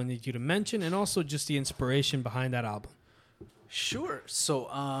that I wanted you to mention, and also just the inspiration behind that album. Sure. So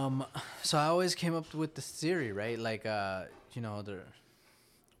I always came up with this theory, right? Like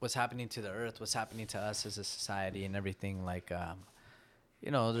what's happening to the Earth, what's happening to us as a society and everything. Like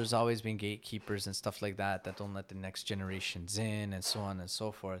there's always been gatekeepers and stuff like that don't let the next generations in, and so on and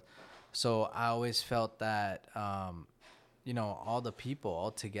so forth. So I always felt that you know, all the people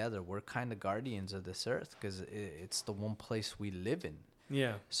all together, we're kind of guardians of this earth because it's the one place we live in.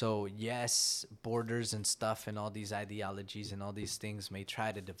 Yeah. So yes, borders and stuff and all these ideologies and all these things may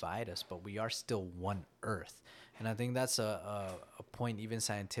try to divide us, but we are still one earth. And I think that's a point even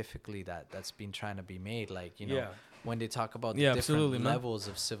scientifically that's been trying to be made. Like, you know, when they talk about the different levels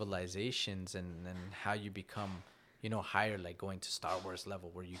of civilizations and how you become, you know, higher, like going to Star Wars level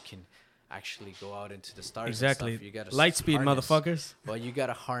where you can actually go out into the stars. Exactly. And stuff. You gotta light speed, motherfuckers. Well, you got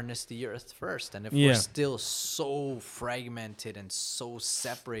to harness the earth first. And if we're still so fragmented and so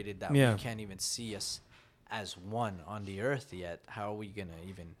separated that we can't even see us as one on the earth yet, how are we going to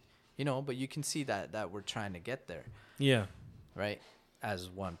even, you know, but you can see that we're trying to get there. Yeah. Right? As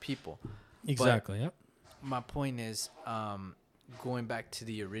one people. Exactly. Yep. My point is, going back to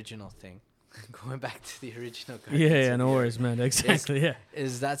the original thing, going back to the original no worries, man. Exactly.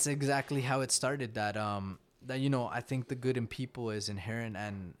 Is that's exactly how it started. That you know, I think the good in people is inherent,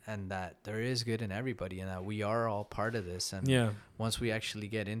 and that there is good in everybody, and that we are all part of this. And once we actually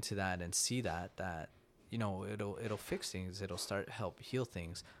get into that and see that you know, it'll fix things. It'll start help heal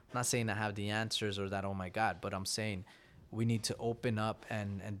things. I'm not saying I have the answers or that, oh my God, but I'm saying we need to open up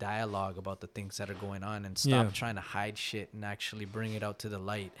and dialogue about the things that are going on and stop trying to hide shit and actually bring it out to the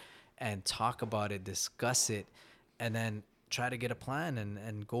light and talk about it, discuss it, and then try to get a plan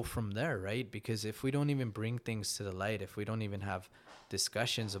and go from there, right? Because if we don't even bring things to the light, if we don't even have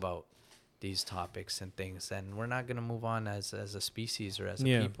discussions about these topics and things, then we're not going to move on as a species or as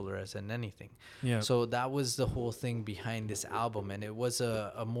a people or as an anything. So that was the whole thing behind this album, and it was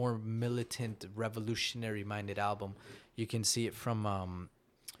a more militant, revolutionary-minded album. You can see it from,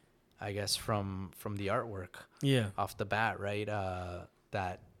 I guess, from the artwork off the bat, right?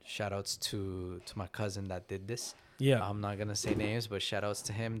 That shout outs to my cousin that did this. I'm not gonna say names, but shout outs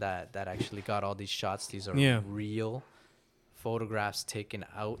to him that actually got all these shots. These are real photographs taken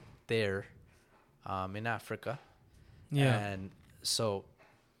out there in Africa. And so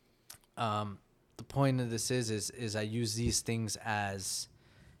the point of this is I use these things as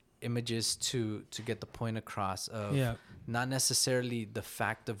images to get the point across of not necessarily the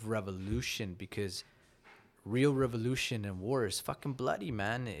fact of revolution, because real revolution and war is fucking bloody,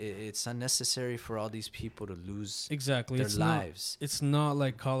 man. It's unnecessary for all these people to lose their lives. It's not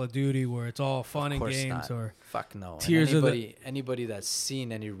like Call of Duty where it's all fun and games or fuck no. Tears anybody that's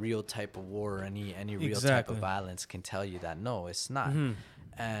seen any real type of war or any real type of violence can tell you that no, it's not.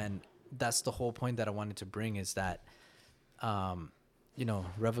 And that's the whole point that I wanted to bring, is that you know,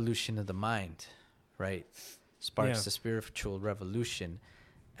 revolution of the mind, right, sparks the spiritual revolution.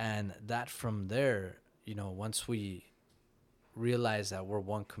 And that from there, you know, once we realize that we're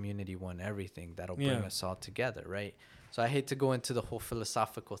one community, one everything, that'll bring us all together, right? So I hate to go into the whole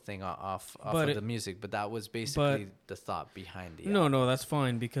philosophical thing off of the music, but that was basically the thought behind it. No, that's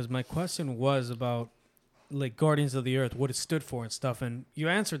fine, because my question was about, like, Guardians of the Earth, what it stood for and stuff, and you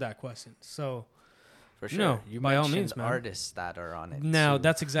answered that question. So for sure, you by all means, man. Artists that are on it. Now,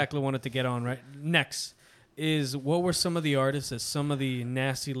 that's exactly what I wanted to get on right next. Is what were some of the artists that some of the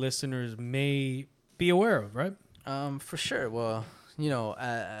nasty listeners may be aware of, right? For sure. Well, you know,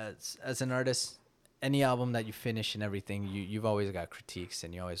 as an artist, any album that you finish and everything, you've always got critiques,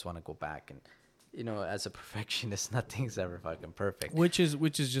 and you always want to go back. And you know, as a perfectionist, nothing's ever fucking perfect. Which is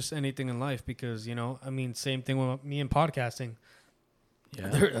just anything in life, because, you know, I mean, same thing with me in podcasting.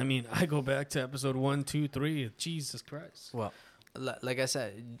 I mean, I go back to episode 1, 2, 3. Jesus Christ. Well, like I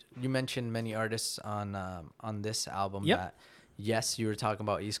said, you mentioned many artists on this album. That yes, you were talking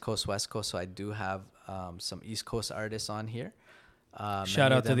about East Coast, West Coast, so I do have some East Coast artists on here.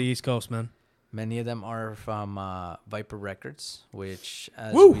 Shout out to the East Coast, man. Many of them are from Viper Records, which,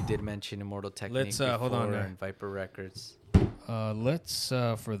 as we did mention, Immortal Technique let's hold on there. And Viper Records. Let's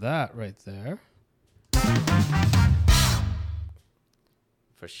for that right there.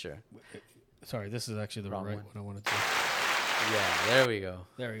 For sure. Sorry, this is actually the right one I wanted to. Yeah, there we go.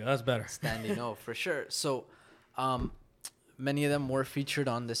 There we go. That's better. Standing O, for sure. So, many of them were featured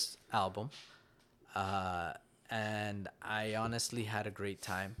on this album. And I honestly had a great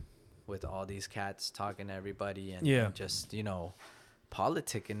time with all these cats, talking to everybody and just, you know,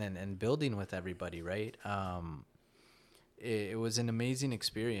 politicking and building with everybody, right? It was an amazing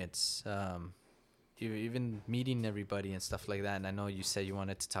experience. Even meeting everybody and stuff like that. And I know you said you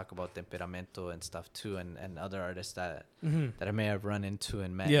wanted to talk about Temperamento and stuff too, and other artists that I may have run into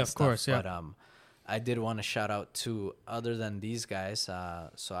and met. Yeah, and of stuff. course. Yeah. But I did want to shout out to other than these guys.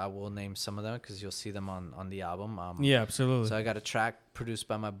 So I will name some of them because you'll see them on the album. Yeah, absolutely. So I got a track produced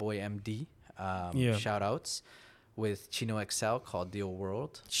by my boy MD. Shout outs with Chino XL called The Old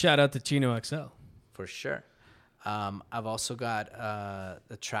World. Shout out to Chino XL. For sure. I've also got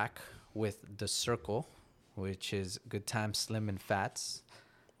a track with The Circle, which is Good Times, Slim and Fats.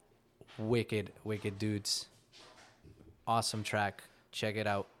 Wicked dudes. Awesome track. Check it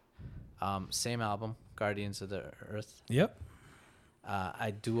out. Same album, Guardians of the Earth. Yep.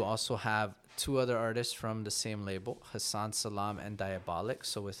 I do also have two other artists from the same label, Hassan Salam and Diabolic.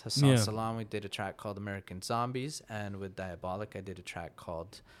 So with Hassan Salam, we did a track called American Zombies, and with Diabolic, I did a track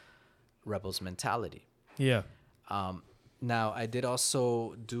called Rebels Mentality. Yeah. Now, I did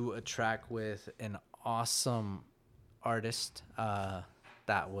also do a track with an awesome artist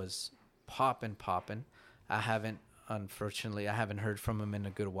that was poppin'. Unfortunately, I haven't heard from him in a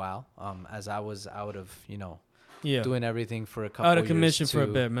good while, as I was out of, doing everything for a couple years. Out of commission for a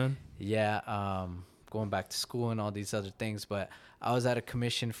bit, man. Yeah, going back to school and all these other things. But I was out of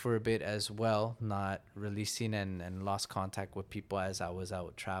commission for a bit as well, not releasing and lost contact with people as I was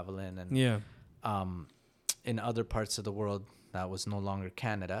out traveling. And in other parts of the world that was no longer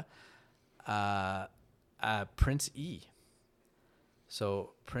Canada. Prince E.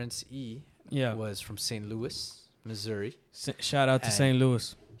 So Prince E was from St. Louis, Missouri. Shout out to St.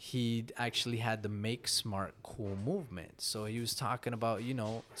 Louis. He actually had the Make Smart Cool movement. So he was talking about,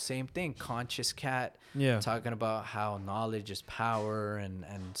 same thing, conscious cat. Yeah. Talking about how knowledge is power and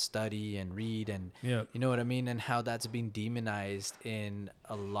study and read and, you know what I mean? And how that's been demonized in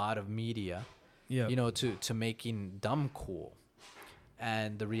a lot of media, to making dumb cool.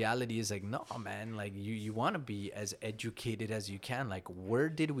 And the reality is like, no, man, like you want to be as educated as you can. Like, where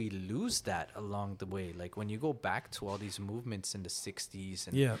did we lose that along the way? Like, when you go back to all these movements in the 60s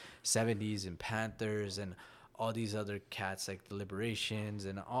and 70s and Panthers and all these other cats like the Liberations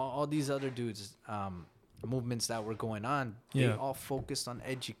and all these other dudes, movements that were going on, they all focused on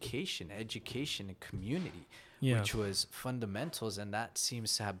education and community, which was fundamentals. And that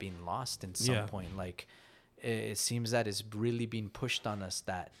seems to have been lost in some point. Like, it seems that it's really being pushed on us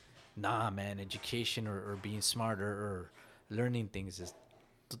that, nah, man, education or being smarter or learning things is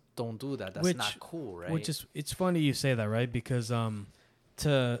don't do that. That's not cool, right? Which is, it's funny you say that, right? Because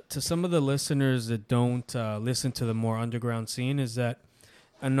to some of the listeners that don't listen to the more underground scene, is that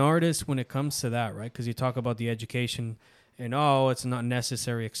an artist, when it comes to that, right? Because you talk about the education and it's not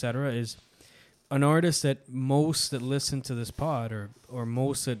necessary, etc. Is an artist that most that listen to this pod or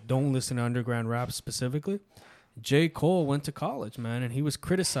most that don't listen to underground rap specifically, J. Cole went to college, man, and he was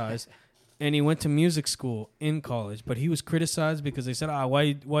criticized, and he went to music school in college, but he was criticized because they said,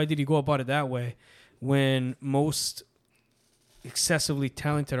 why did he go about it that way when most excessively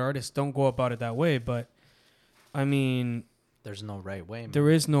talented artists don't go about it that way? But, I mean... There's no right way, man. There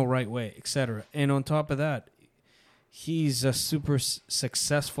is no right way, etc. And on top of that, he's a super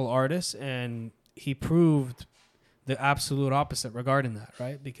successful artist, and he proved the absolute opposite regarding that,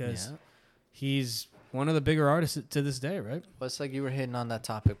 right? Because he's one of the bigger artists to this day, right? Well, it's like you were hitting on that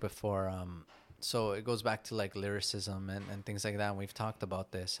topic before. So it goes back to like lyricism and things like that. And we've talked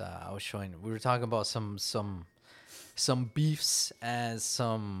about this. We were talking about some beefs and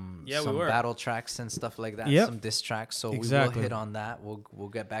some battle tracks and stuff like that. Some diss tracks. So we will hit on that. We'll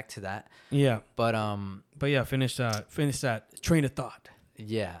get back to that. Yeah. But yeah, finish that train of thought.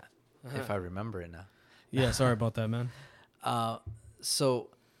 Yeah. If I remember it now. Yeah, sorry about that, man. So,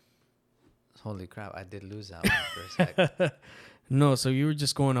 holy crap, I did lose that one for a sec. No, so you were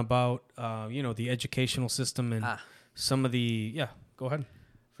just going about, the educational system and some of the, go ahead.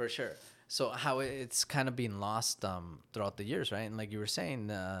 For sure. So how it's kind of been lost throughout the years, right? And like you were saying,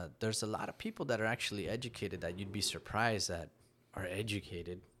 there's a lot of people that are actually educated that you'd be surprised that are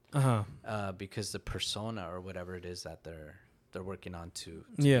educated because the persona or whatever it is that they're working on to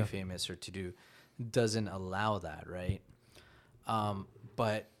be famous or to do doesn't allow that, right?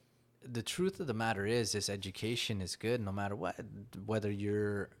 But the truth of the matter is education is good no matter what, whether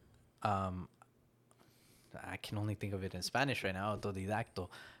you're I can only think of it in Spanish right now, autodidacto,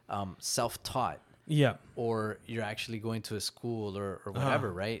 self-taught, or you're actually going to a school or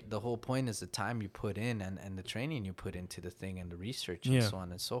whatever, right? The whole point is the time you put in and the training you put into the thing and the research and so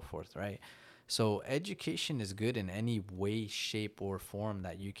on and so forth, right? So education is good in any way, shape, or form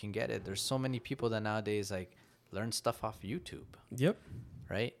that you can get it. There's so many people that nowadays like learn stuff off YouTube. Yep.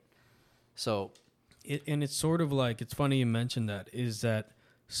 Right? So... And it's sort of like, it's funny you mentioned that, is that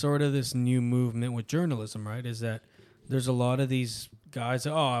sort of this new movement with journalism, right? Is that there's a lot of these guys,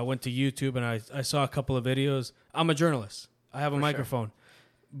 I went to YouTube and I saw a couple of videos. I'm a journalist. I have a microphone. Sure.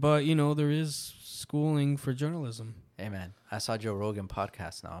 But, there is schooling for journalism. Hey, man, I saw Joe Rogan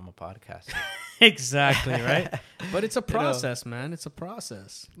podcast. Now I'm a podcaster. Exactly, right? But it's a process, man. It's a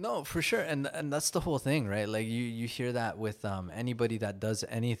process. No, for sure. And that's the whole thing, right? Like you hear that with anybody that does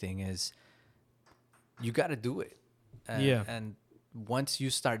anything is you got to do it. And, Yeah. And once you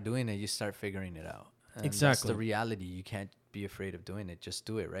start doing it, you start figuring it out. And that's Exactly. the reality. You can't be afraid of doing it. Just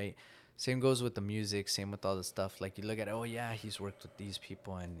do it, right? Same goes with the music. Same with all the stuff. Like you look at, oh yeah, he's worked with these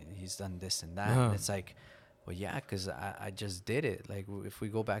people and he's done this and that. And it's like, well, yeah, because I just did it. Like if we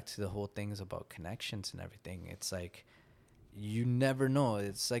go back to the whole things about connections and everything, it's like you never know.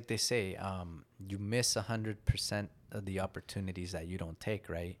 It's like they say, you miss 100% of the opportunities that you don't take,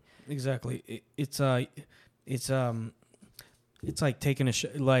 right? Exactly. It's like taking a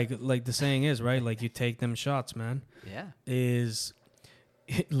shot. Like the saying is, right? Like you take them shots, man. Yeah. Is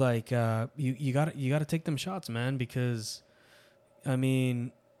like you gotta take them shots, man, because I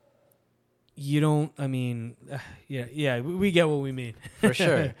mean you don't yeah we get what we mean. For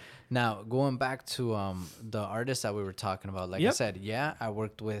sure. Now going back to the artists that we were talking about, like I said, yeah, I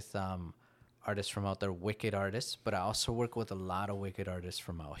worked with artists from out there, wicked artists, but I also work with a lot of wicked artists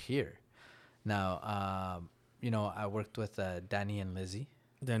from out here. Now I worked with Danny and Lizzie.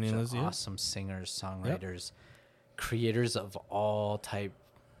 Awesome singers, songwriters, creators of all type,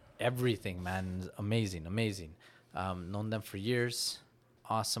 everything, man. Amazing. Known them for years.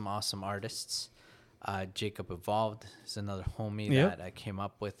 Awesome artists. Jacob Evolved is another homie that I came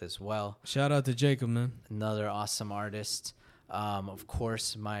up with as well. Shout out to Jacob, man. Another awesome artist. Of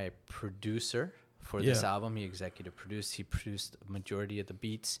course, my producer for this album, he executive produced. He produced a majority of the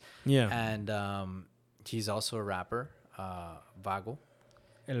beats. Yeah. And he's also a rapper, Vago.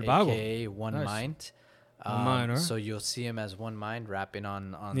 El Vago. AKA One Mind. So you'll see him as One Mind rapping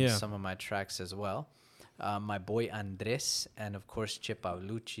on some of my tracks as well. My boy Andres, and of course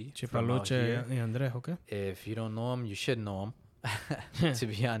Chipalucci. Yeah, Andres, okay. If you don't know him, you should know him. To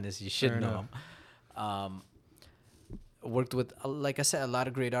be honest, you should know him. Worked with, like I said, a lot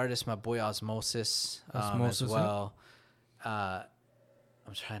of great artists. My boy Osmosis as well. I'm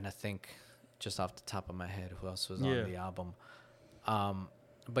trying to think just off the top of my head who else was on the album.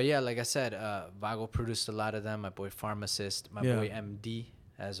 But yeah, like I said, Vago produced a lot of them. My boy Pharmacist, my boy MD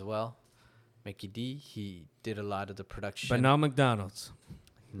as well. Mickey D, he did a lot of the production. But not McDonald's.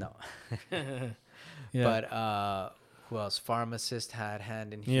 No. But who else? Pharmacist had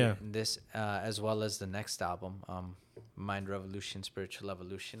hand in here in this, as well as the next album, Mind Revolution, Spiritual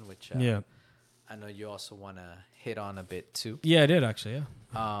Evolution, which I know you also want to hit on a bit too. Yeah, I did actually,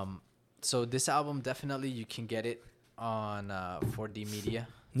 So this album, definitely you can get it on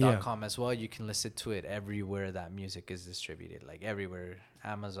 4dmedia.com as well. You can listen to it everywhere that music is distributed, like everywhere.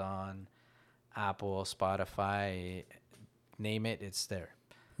 Amazon, Apple, Spotify, name it, it's there.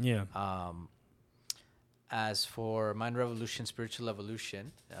 Yeah. As for Mind Revolution, Spiritual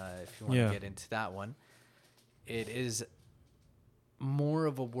Evolution, if you want to get into that one, it is more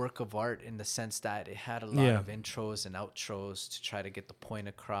of a work of art in the sense that it had a lot of intros and outros to try to get the point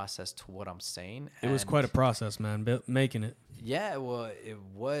across as to what I'm saying. It was quite a process, man, making it. Yeah, well, it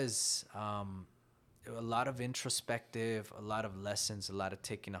was a lot of introspective, a lot of lessons, a lot of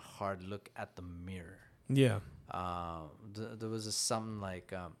taking a hard look at the mirror. Yeah. There was something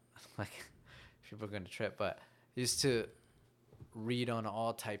like people are going to trip, but I used to read on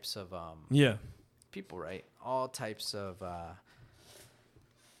all types of people, right? All types of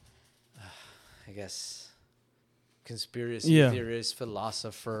I guess conspiracy theorists,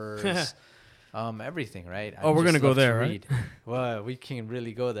 philosophers, everything, right? We're gonna go there, right? Well, we can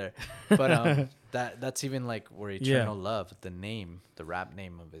really go there, but that's even like where Eternal Love, the name, the rap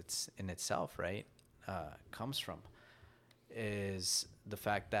name of in itself, right, comes from, is the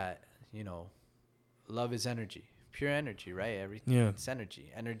fact that love is energy, pure energy, right? Everything, it's energy.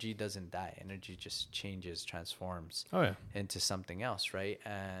 Energy doesn't die. Energy just changes, transforms into something else, right?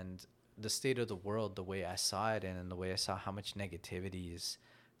 And the state of the world, the way I saw it, and the way I saw how much negativity is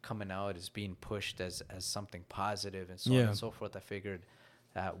coming out, is being pushed as something positive, and so on and so forth. I figured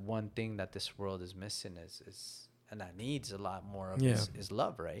that one thing that this world is missing is and that needs a lot more of is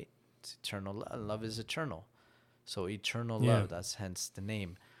love, right? It's eternal love. Love is eternal. So eternal love, that's hence the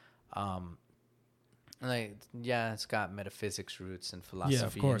name. It's got metaphysics roots and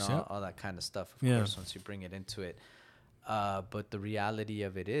philosophy, of course, and all that kind of stuff, of course, once you bring it into it. But the reality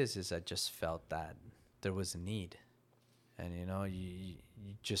of it is I just felt that there was a need. And, you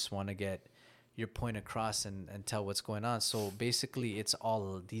just want to get your point across and tell what's going on. So basically, it's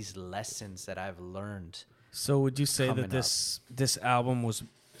all of these lessons that I've learned. So would you say that this album was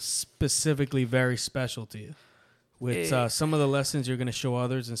specifically very special to you? With some of the lessons you're going to show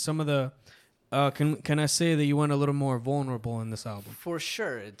others, and some of the... Can I say that you went a little more vulnerable in this album? For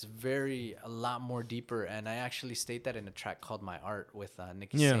sure. It's a lot more deeper. And I actually state that in a track called My Art with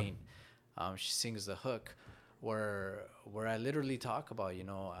Nikki Sain. She sings the hook where I literally talk about,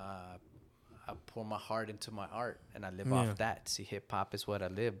 I pour my heart into my art, and I live off that. See, hip hop is what I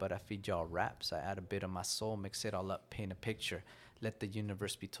live, but I feed y'all raps. I add a bit of my soul, mix it all up, paint a picture. Let the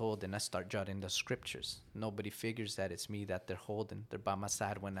universe be told, and I start jotting the scriptures. Nobody figures that it's me that they're holding. They're by my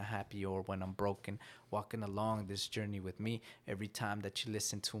side when I'm happy or when I'm broken, walking along this journey with me. Every time that you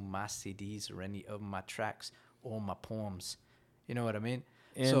listen to my CDs or any of my tracks or my poems, you know what I mean?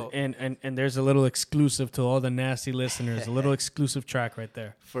 And there's a little exclusive to all the nasty listeners, a little exclusive track right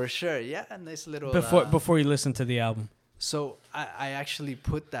there. For sure, yeah, a nice little before you listen to the album. So I actually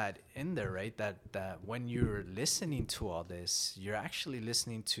put that in there, right? That when you're listening to all this, you're actually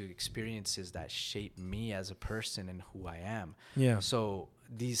listening to experiences that shape me as a person and who I am. Yeah. So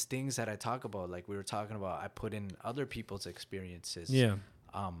these things that I talk about, like we were talking about, I put in other people's experiences. Yeah.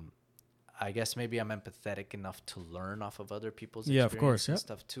 I guess maybe I'm empathetic enough to learn off of other people's of course, and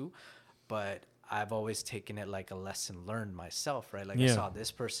stuff too. But I've always taken it like a lesson learned myself, right? Like I saw this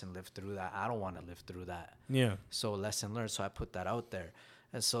person live through that. I don't want to live through that. Yeah. So lesson learned. So I put that out there.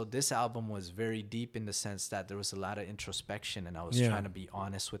 And so this album was very deep in the sense that there was a lot of introspection, and I was trying to be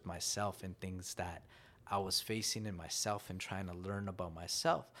honest with myself and things that I was facing in myself and trying to learn about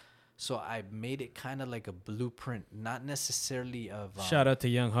myself. So I made it kind of like a blueprint, not necessarily of... Shout out to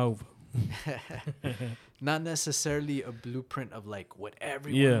Young Hove. Not necessarily a blueprint of like what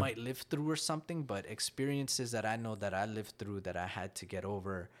everyone might live through or something, but experiences that I know that I lived through, that I had to get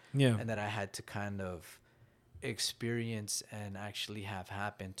over, and that I had to kind of experience and actually have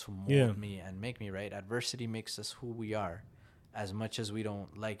happen to mold me and make me, right? Adversity makes us who we are, as much as we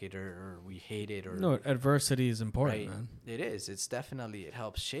don't like it or we hate it. Or no, adversity is important, man. It is. It's definitely, it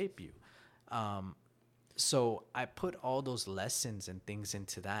helps shape you. So I put all those lessons and things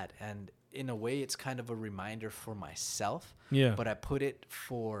into that. And in a way, it's kind of a reminder for myself. Yeah. But I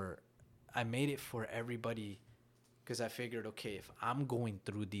made it for everybody, because I figured, okay, if I'm going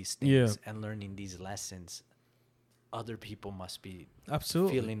through these things and learning these lessons, other people must be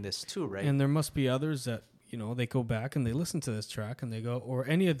feeling this too, right? And there must be others that, you know, they go back and they listen to this track and they go, or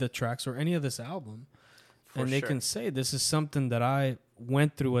any of the tracks or any of this album, they can say, this is something that I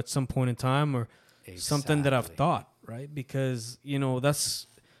went through at some point in time, or something that I've thought, right? Because, you know, that's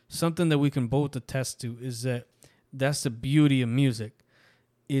something that we can both attest to, is that that's the beauty of music,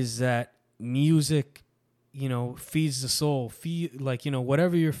 is that music, you know, feeds the soul. Like, you know,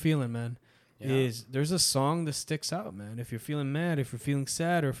 whatever you're feeling, man, there's a song that sticks out, man. If you're feeling mad, if you're feeling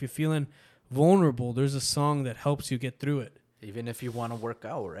sad, or if you're feeling vulnerable, there's a song that helps you get through it. Even if you want to work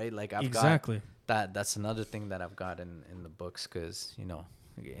out, right? Like I've got that's another thing that I've got in the books, because, you know,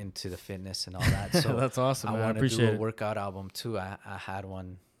 into the fitness and all that. So that's awesome, man. I want to do a workout album too. I had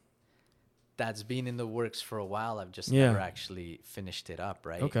one that's been in the works for a while. I've just never actually finished it up,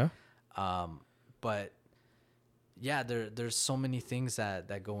 right? Okay. But yeah, there's so many things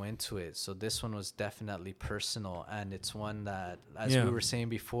that go into it. So this one was definitely personal, and it's one that, as we were saying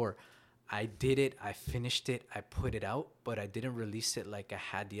before, I did it, I finished it, I put it out, but I didn't release it like I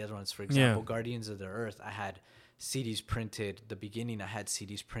had the other ones. For example, Guardians of the Earth, I had CDs printed. The beginning, I had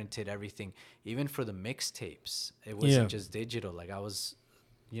CDs printed, everything. Even for the mixtapes, it wasn't just digital. Like I was,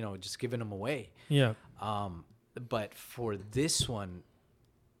 you know, just giving them away. Yeah. But for this one,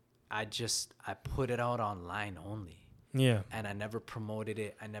 I put it out online only. Yeah. And I never promoted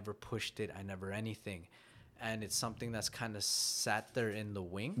it. I never pushed it. I never anything. And it's something that's kind of sat there in the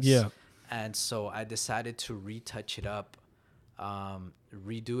wings. Yeah. And so I decided to retouch it up,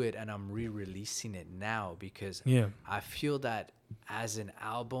 redo it, and I'm re-releasing it now, because I feel that as an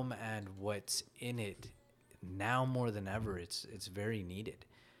album and what's in it now more than ever, it's very needed.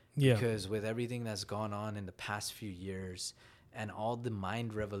 Yeah. Because with everything that's gone on in the past few years and all the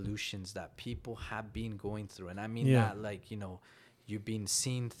mind revolutions that people have been going through, and I mean that, like, you know, you've been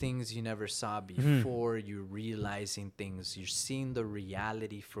seeing things you never saw before. You're realizing things. You're seeing the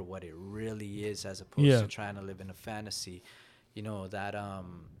reality for what it really is, as opposed to trying to live in a fantasy. You know, that, oh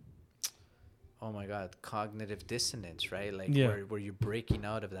my God, cognitive dissonance, right? Like where you're breaking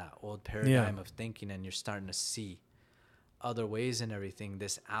out of that old paradigm of thinking, and you're starting to see other ways and everything.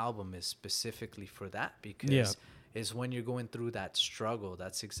 This album is specifically for that, because is when you're going through that struggle,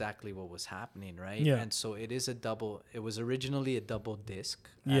 that's exactly what was happening, right? Yeah. And so it was originally a double disc.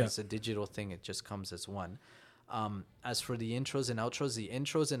 As a digital thing, it just comes as one. As for the intros and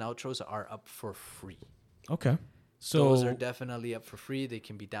outros are up for free. Okay. So those are definitely up for free. They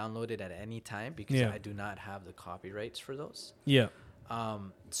can be downloaded at any time, because I do not have the copyrights for those. Yeah.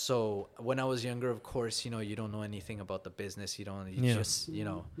 So when I was younger, of course, you know, you don't know anything about the business. You just, you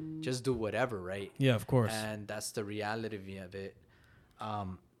know, just do whatever, right? Yeah, of course. And that's the reality of it.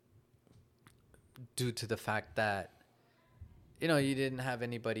 Due to the fact that you didn't have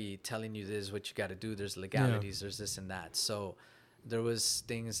anybody telling you this is what you got to do. There's legalities, there's this and that. So there was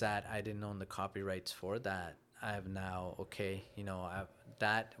things that I didn't own the copyrights for that I have now. Okay,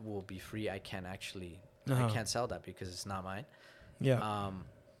 that will be free. I can't sell that because it's not mine. Yeah.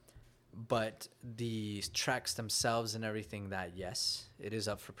 But the tracks themselves and everything, that yes, it is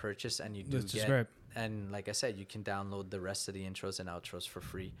up for purchase, and you do get. And like I said, you can download the rest of the intros and outros for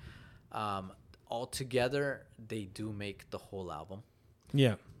free. Altogether, they do make the whole album.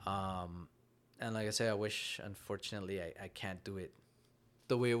 Yeah. And like I say, I wish, unfortunately, I can't do it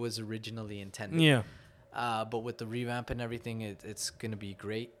the way it was originally intended. Yeah. But with the revamp and everything, it's going to be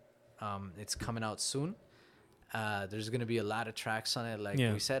great. It's coming out soon. There's going to be a lot of tracks on it, like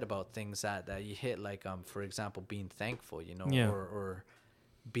we said, about things that you hit, like, for example, being thankful, or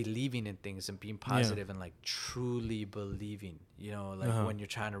believing in things and being positive and, like, truly believing, when you're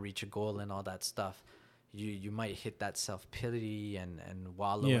trying to reach a goal and all that stuff. You might hit that self-pity and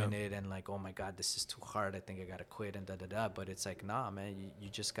wallow in it and, like, oh, my God, this is too hard. I think I got to quit and da-da-da. But it's like, nah, man, you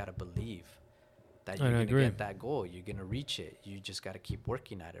just got to believe that you're going to get that goal. You're going to reach it. You just got to keep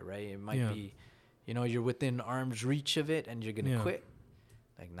working at it, right? It might be, you're within arm's reach of it and you're going to quit.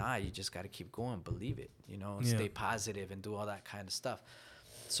 Like, nah, you just got to keep going, believe it, and stay positive and do all that kind of stuff.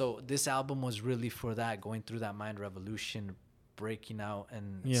 So this album was really for that, going through that mind revolution, breaking out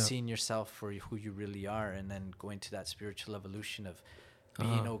and seeing yourself for who you really are, and then going to that spiritual evolution of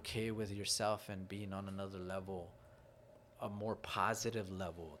being okay with yourself and being on another level, a more positive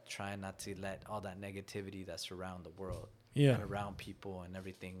level, trying not to let all that negativity that's around the world and around people and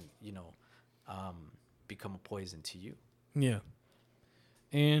everything, become a poison to you. Yeah.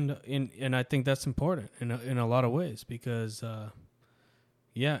 And I think that's important in a lot of ways, because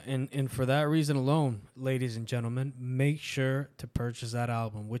and for that reason alone, ladies and gentlemen, make sure to purchase that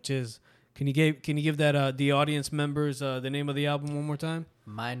album, which is, can you give that the audience members the name of the album one more time?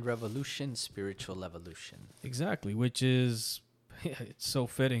 Mind Revolution, Spiritual Evolution. Exactly, which is it's so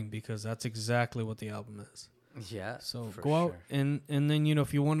fitting, because that's exactly what the album is. Yeah. So go out and then,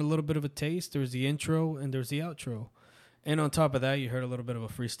 if you want a little bit of a taste, there's the intro and there's the outro. And on top of that, you heard a little bit of a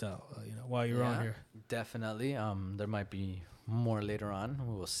freestyle, while you're on here. Definitely. There might be more later on.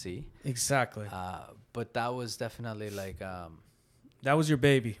 We'll see. Exactly. But that was definitely like... that was your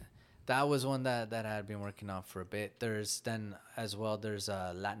baby. That was one that I had been working on for a bit. There's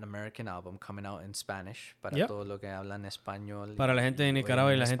a Latin American album coming out in Spanish. Para todo lo que hablan español. Para la gente de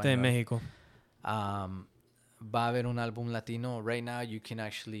Nicaragua y la gente de México. Va a haber un álbum latino. Right now, you can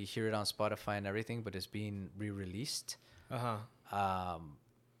actually hear it on Spotify and everything, but it's being re-released.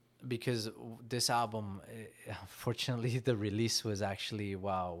 Because this album, fortunately, the release was actually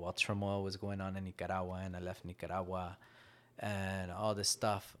while turmoil was going on in Nicaragua, and I left Nicaragua and all this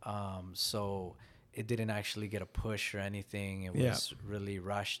stuff. So it didn't actually get a push or anything. It was really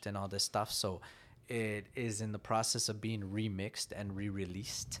rushed and all this stuff. So it is in the process of being remixed and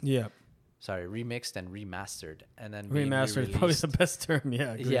re-released. Yeah. Sorry, remixed and remastered. And then remastered is probably the best term.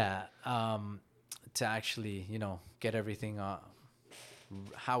 Yeah. Agreed. Yeah. To actually, get everything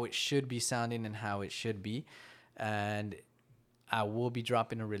how it should be sounding and how it should be. And I will be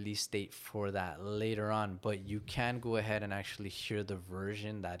dropping a release date for that later on, but you can go ahead and actually hear the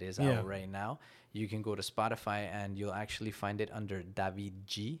version that is out right now. You can go to Spotify and you'll actually find it under David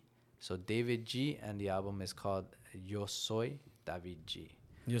G. So David G, and the album is called Yo Soy David G.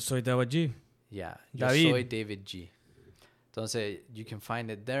 Yo Soy David G. Yeah, David. Yo Soy David G. Entonces, you can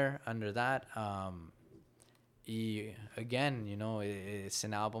find it there under that. Again, it's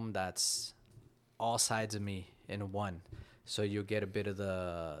an album that's all sides of me in one. So you'll get a bit of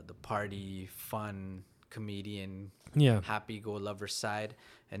the party, fun, comedian, happy-go-lover side,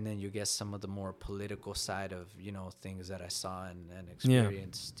 and then you get some of the more political side of, things that I saw and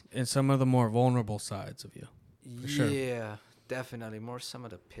experienced. And some of the more vulnerable sides of you. For sure. Yeah, definitely. More some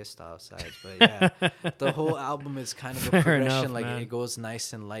of the pissed-off sides. But, yeah, the whole album is kind of a progression. It goes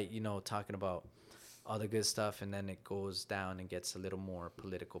nice and light, talking about all the good stuff, and then it goes down and gets a little more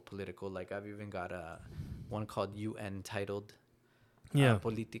political. Like, I've even got one called UN titled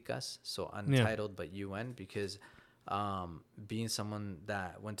Políticas, so untitled but UN, because being someone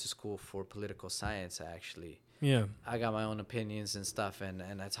that went to school for political science, I got my own opinions and stuff,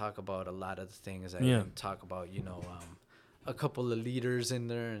 and I talk about a lot of the things. I talk about, a couple of leaders in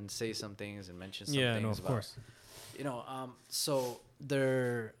there and say some things and mention some things. Yeah, of course. So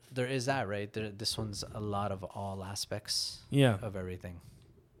there is that, right? This one's a lot of all aspects of everything.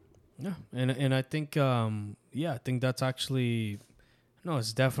 Yeah, and I think I think that's actually, No,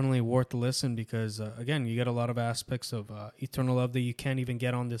 it's definitely worth a listen because, again, you get a lot of aspects of Eternal Love that you can't even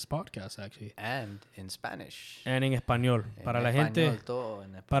get on this podcast, actually. And in Spanish. And en español. En español, todo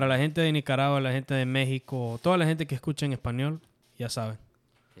en español. Para la gente de Nicaragua, la gente de México, toda la gente que escucha en español, ya saben.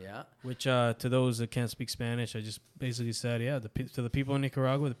 Yeah. Which, to those that can't speak Spanish, I just basically said, to the people in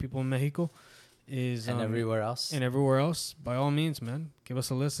Nicaragua, the people in Mexico, is... And everywhere else. And everywhere else, by all means, man. Give us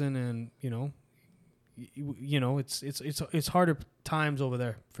a listen and, it's harder times over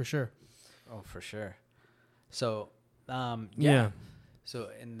there for sure. Oh, for sure. So, yeah. So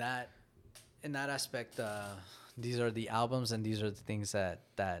in that aspect, these are the albums and these are the things that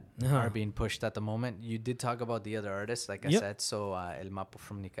are being pushed at the moment. You did talk about the other artists, like I said. So El Mapo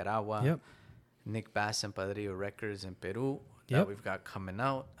from Nicaragua, Yep. Nick Bass and Padrillo Records in Peru that Yep. we've got coming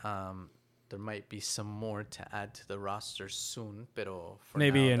out. There might be some more to add to the roster soon, pero for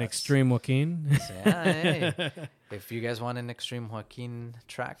Maybe now, an Extreme Joaquin. So, hey, if you guys want an Extreme Joaquin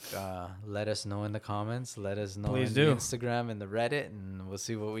track, let us know in the comments. Let us know Please in do. the Instagram and the Reddit, and we'll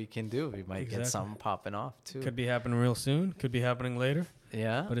see what we can do. We might Exactly. get something popping off too. Could be happening real soon. Could be happening later.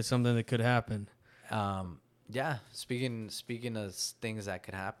 Yeah, But it's something that could happen. yeah. Speaking of things that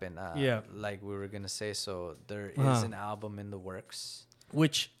could happen, like we were gonna say, so there is an album in the works.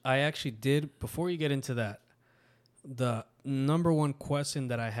 Which I actually did. Before you get into that, the number one question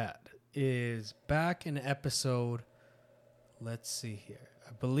that I had is back in episode, let's see here.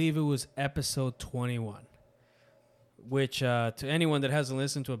 I believe it was episode 21. Which, to anyone that hasn't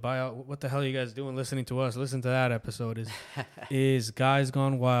listened to it, what the hell are you guys doing listening to us? Listen to that episode. Is Guys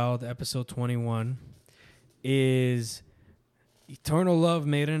Gone Wild, episode 21. Is Eternal Love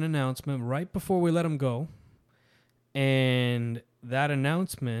made an announcement right before we let him go. And that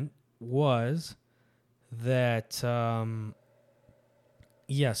announcement was that, so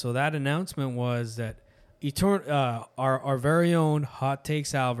that announcement was that our very own Hot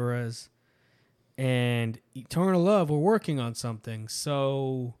Takes Alvarez and Eternal Love were working on something.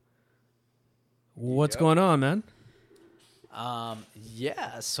 So, what's going on, man?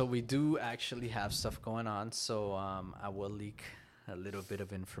 So we do actually have stuff going on. So I will leak a little bit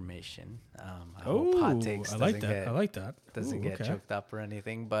of information. I hope Hot Takes I like that. Doesn't get choked up or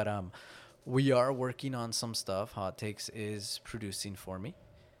anything. But we are working on some stuff. Hot Takes is producing for me.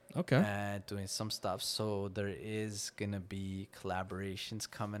 Okay. And doing some stuff. So there is going to be collaborations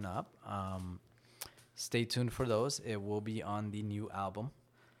coming up. Stay tuned for those. It will be on the new album.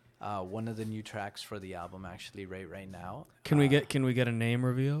 One of the new tracks for the album, actually, right now. Can we get a name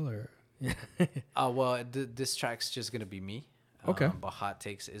reveal or? This track's just gonna be me. Okay. But Hot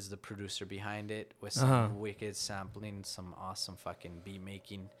Takes is the producer behind it with some wicked sampling, some awesome fucking beat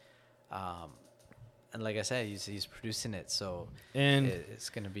making, and like I said, he's producing it, so it's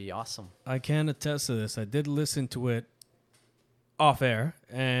gonna be awesome. I can attest to this. I did listen to it off air,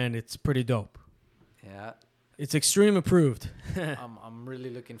 and it's pretty dope. Yeah. It's extreme approved. I'm really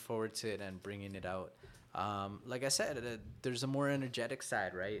looking forward to it and bringing it out. Like I said, there's a more energetic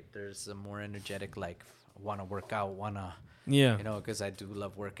side, right? There's a more energetic, like, want to work out, because I do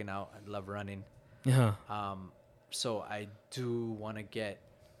love working out. I love running. Yeah. So I do want to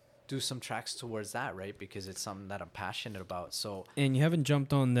do some tracks towards that, right? Because it's something that I'm passionate about. So. And you haven't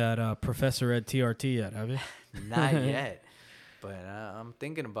jumped on that Professor Ed TRT yet, have you? Not yet. But I'm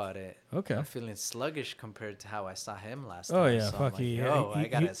thinking about it. Okay. I'm feeling sluggish compared to how I saw him last time. Oh, yeah. So fuck you. I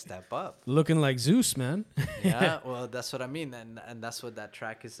got to step up. Looking like Zeus, man. Yeah, well, that's what I mean. And that's what that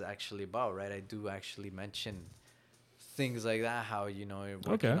track is actually about, right? I do actually mention things like that, how, you're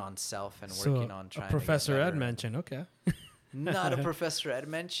working on self and working on trying to Professor Ed mention, okay. Not a Professor Ed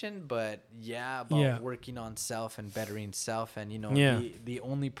mention, but about working on self and bettering self. And, the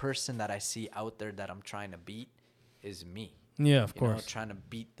only person that I see out there that I'm trying to beat is me. Yeah, of course. Trying to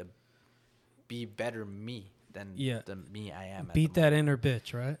be better me than the me I am. Beat that inner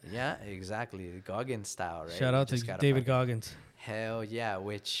bitch, right? Yeah, exactly. Goggins style, right? Shout out to David Goggins. Hell yeah,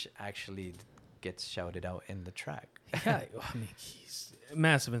 which actually gets shouted out in the track. Yeah, I mean, he's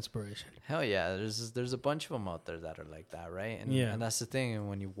massive inspiration. Hell yeah, there's a bunch of them out there that are like that, right? And that's the thing. And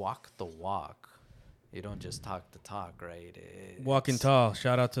when you walk the walk, you don't just talk the talk, right? Walking tall.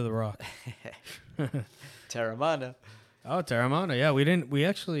 Shout out to The Rock. Terramana. Oh, Terramana. Yeah, why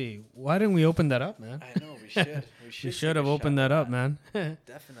didn't we open that up, man? I know, we should. We should have opened that up, man.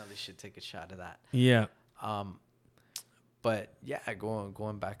 Definitely should take a shot of that. Yeah. But yeah,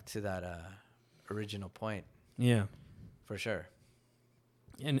 going back to that original point. Yeah. For sure.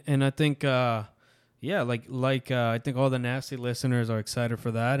 And I think I think all the Nasty listeners are excited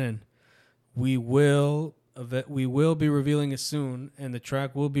for that, and we will be revealing it soon, and the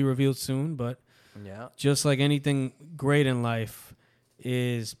track will be revealed soon, but yeah, just like anything great in life,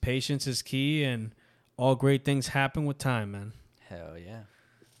 is patience is key, and all great things happen with time, man. Hell yeah.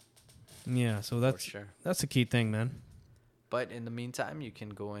 Yeah, so that's a key thing, man. But in the meantime, you can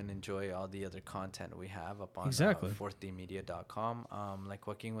go and enjoy all the other content we have up on Exactly. 4thmedia.com. Like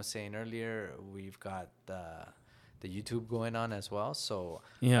Joaquin was saying earlier, we've got the YouTube going on as well. So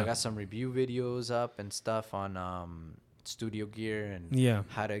Yeah. I got some review videos up and stuff on studio gear and Yeah.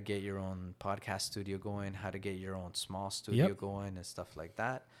 how to get your own podcast studio going, how to get your own small studio Yep. going and stuff like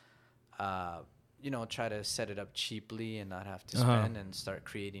that. Try to set it up cheaply and not have to spend and start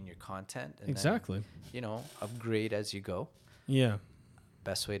creating your content. And Exactly. then, upgrade as you go. Yeah.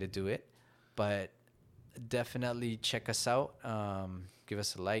 Best way to do it. But definitely check us out. Give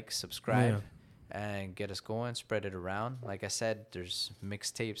us a like, subscribe, and get us going. Spread it around. Like I said, there's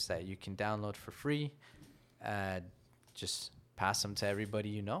mixtapes that you can download for free. Just pass them to everybody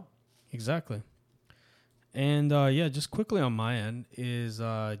you know. Exactly. And just quickly on my end is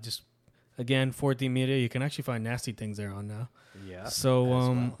just again 4D Media. You can actually find Nasty Things there on now. Yeah.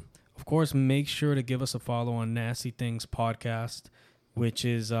 So of course, make sure to give us a follow on Nasty Things podcast, which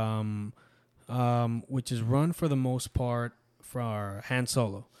is run for the most part for our Han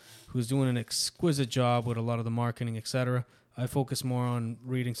Solo, who's doing an exquisite job with a lot of the marketing, etc. I focus more on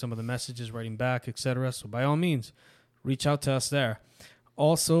reading some of the messages, writing back, etc. So by all means, reach out to us there.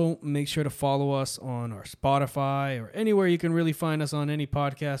 Also, make sure to follow us on our Spotify or anywhere you can really find us on any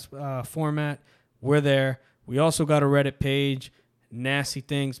podcast format. We're there. We also got a Reddit page, Nasty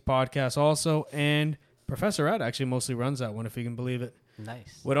Things podcast also, and Professor Ed actually mostly runs that one, if you can believe it.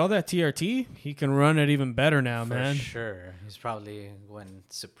 Nice. With all that TRT, he can run it even better now, man. For sure. He's probably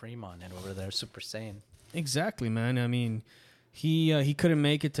went supreme on it over there, Super Saiyan. Exactly, man. I mean, he couldn't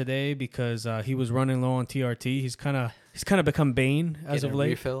make it today because he was running low on TRT. He's kind of become Bane as of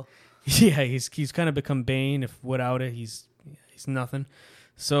late. Refill. Yeah, he's kind of become Bane. If without it, he's nothing.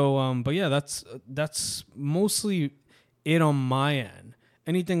 So, but yeah, that's mostly it on my end.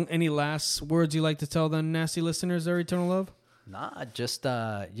 Any last words you like to tell the nasty listeners there, Eternal Love? Nah, just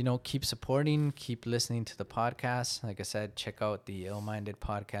keep supporting, keep listening to the podcast. Like I said, check out the Ill Minded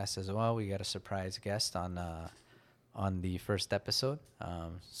podcast as well. We got a surprise guest on the first episode,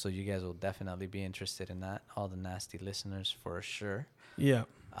 so you guys will definitely be interested in that. All the nasty listeners for sure. Yeah.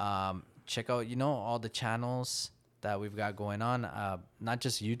 Check out all the channels that we've got going on. Not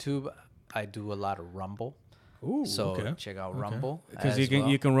just YouTube. I do a lot of Rumble. Ooh, so okay. check out Rumble because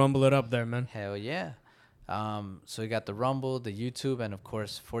you can rumble it up there, man. Hell yeah. So we got the Rumble, the YouTube, and of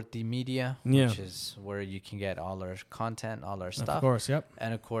course 4D Media, Yeah. which is where you can get all our content, all our stuff. Of course, yep.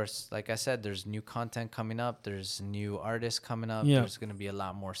 And of course, like I said, there's new content coming up. There's new artists coming up. Yeah. There's going to be a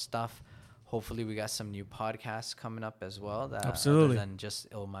lot more stuff. Hopefully, we got some new podcasts coming up as well. That Absolutely. Other than just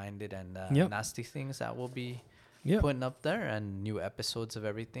ill-minded and Yep. nasty things that we'll be Yep. putting up there, and new episodes of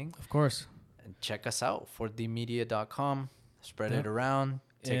everything. Of course. And check us out, 4dmedia.com. Spread Yep. it around.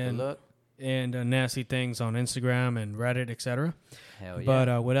 Take a look. And Nasty Things on Instagram and Reddit, etc. Hell yeah.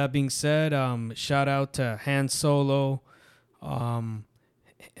 But with that being said, shout out to Han Solo,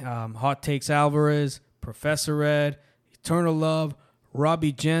 Hot Takes Alvarez, Professor Ed, Eternal Love,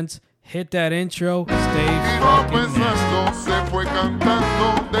 Robbie Gents. Hit that intro. Stay Iba fucking nasty. pensando, se fue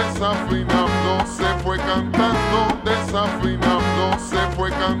cantando, desafinando, se fue cantando, desafinando, se fue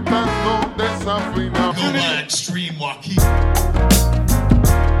cantando, desafinando. Go by Extreme Joaquin.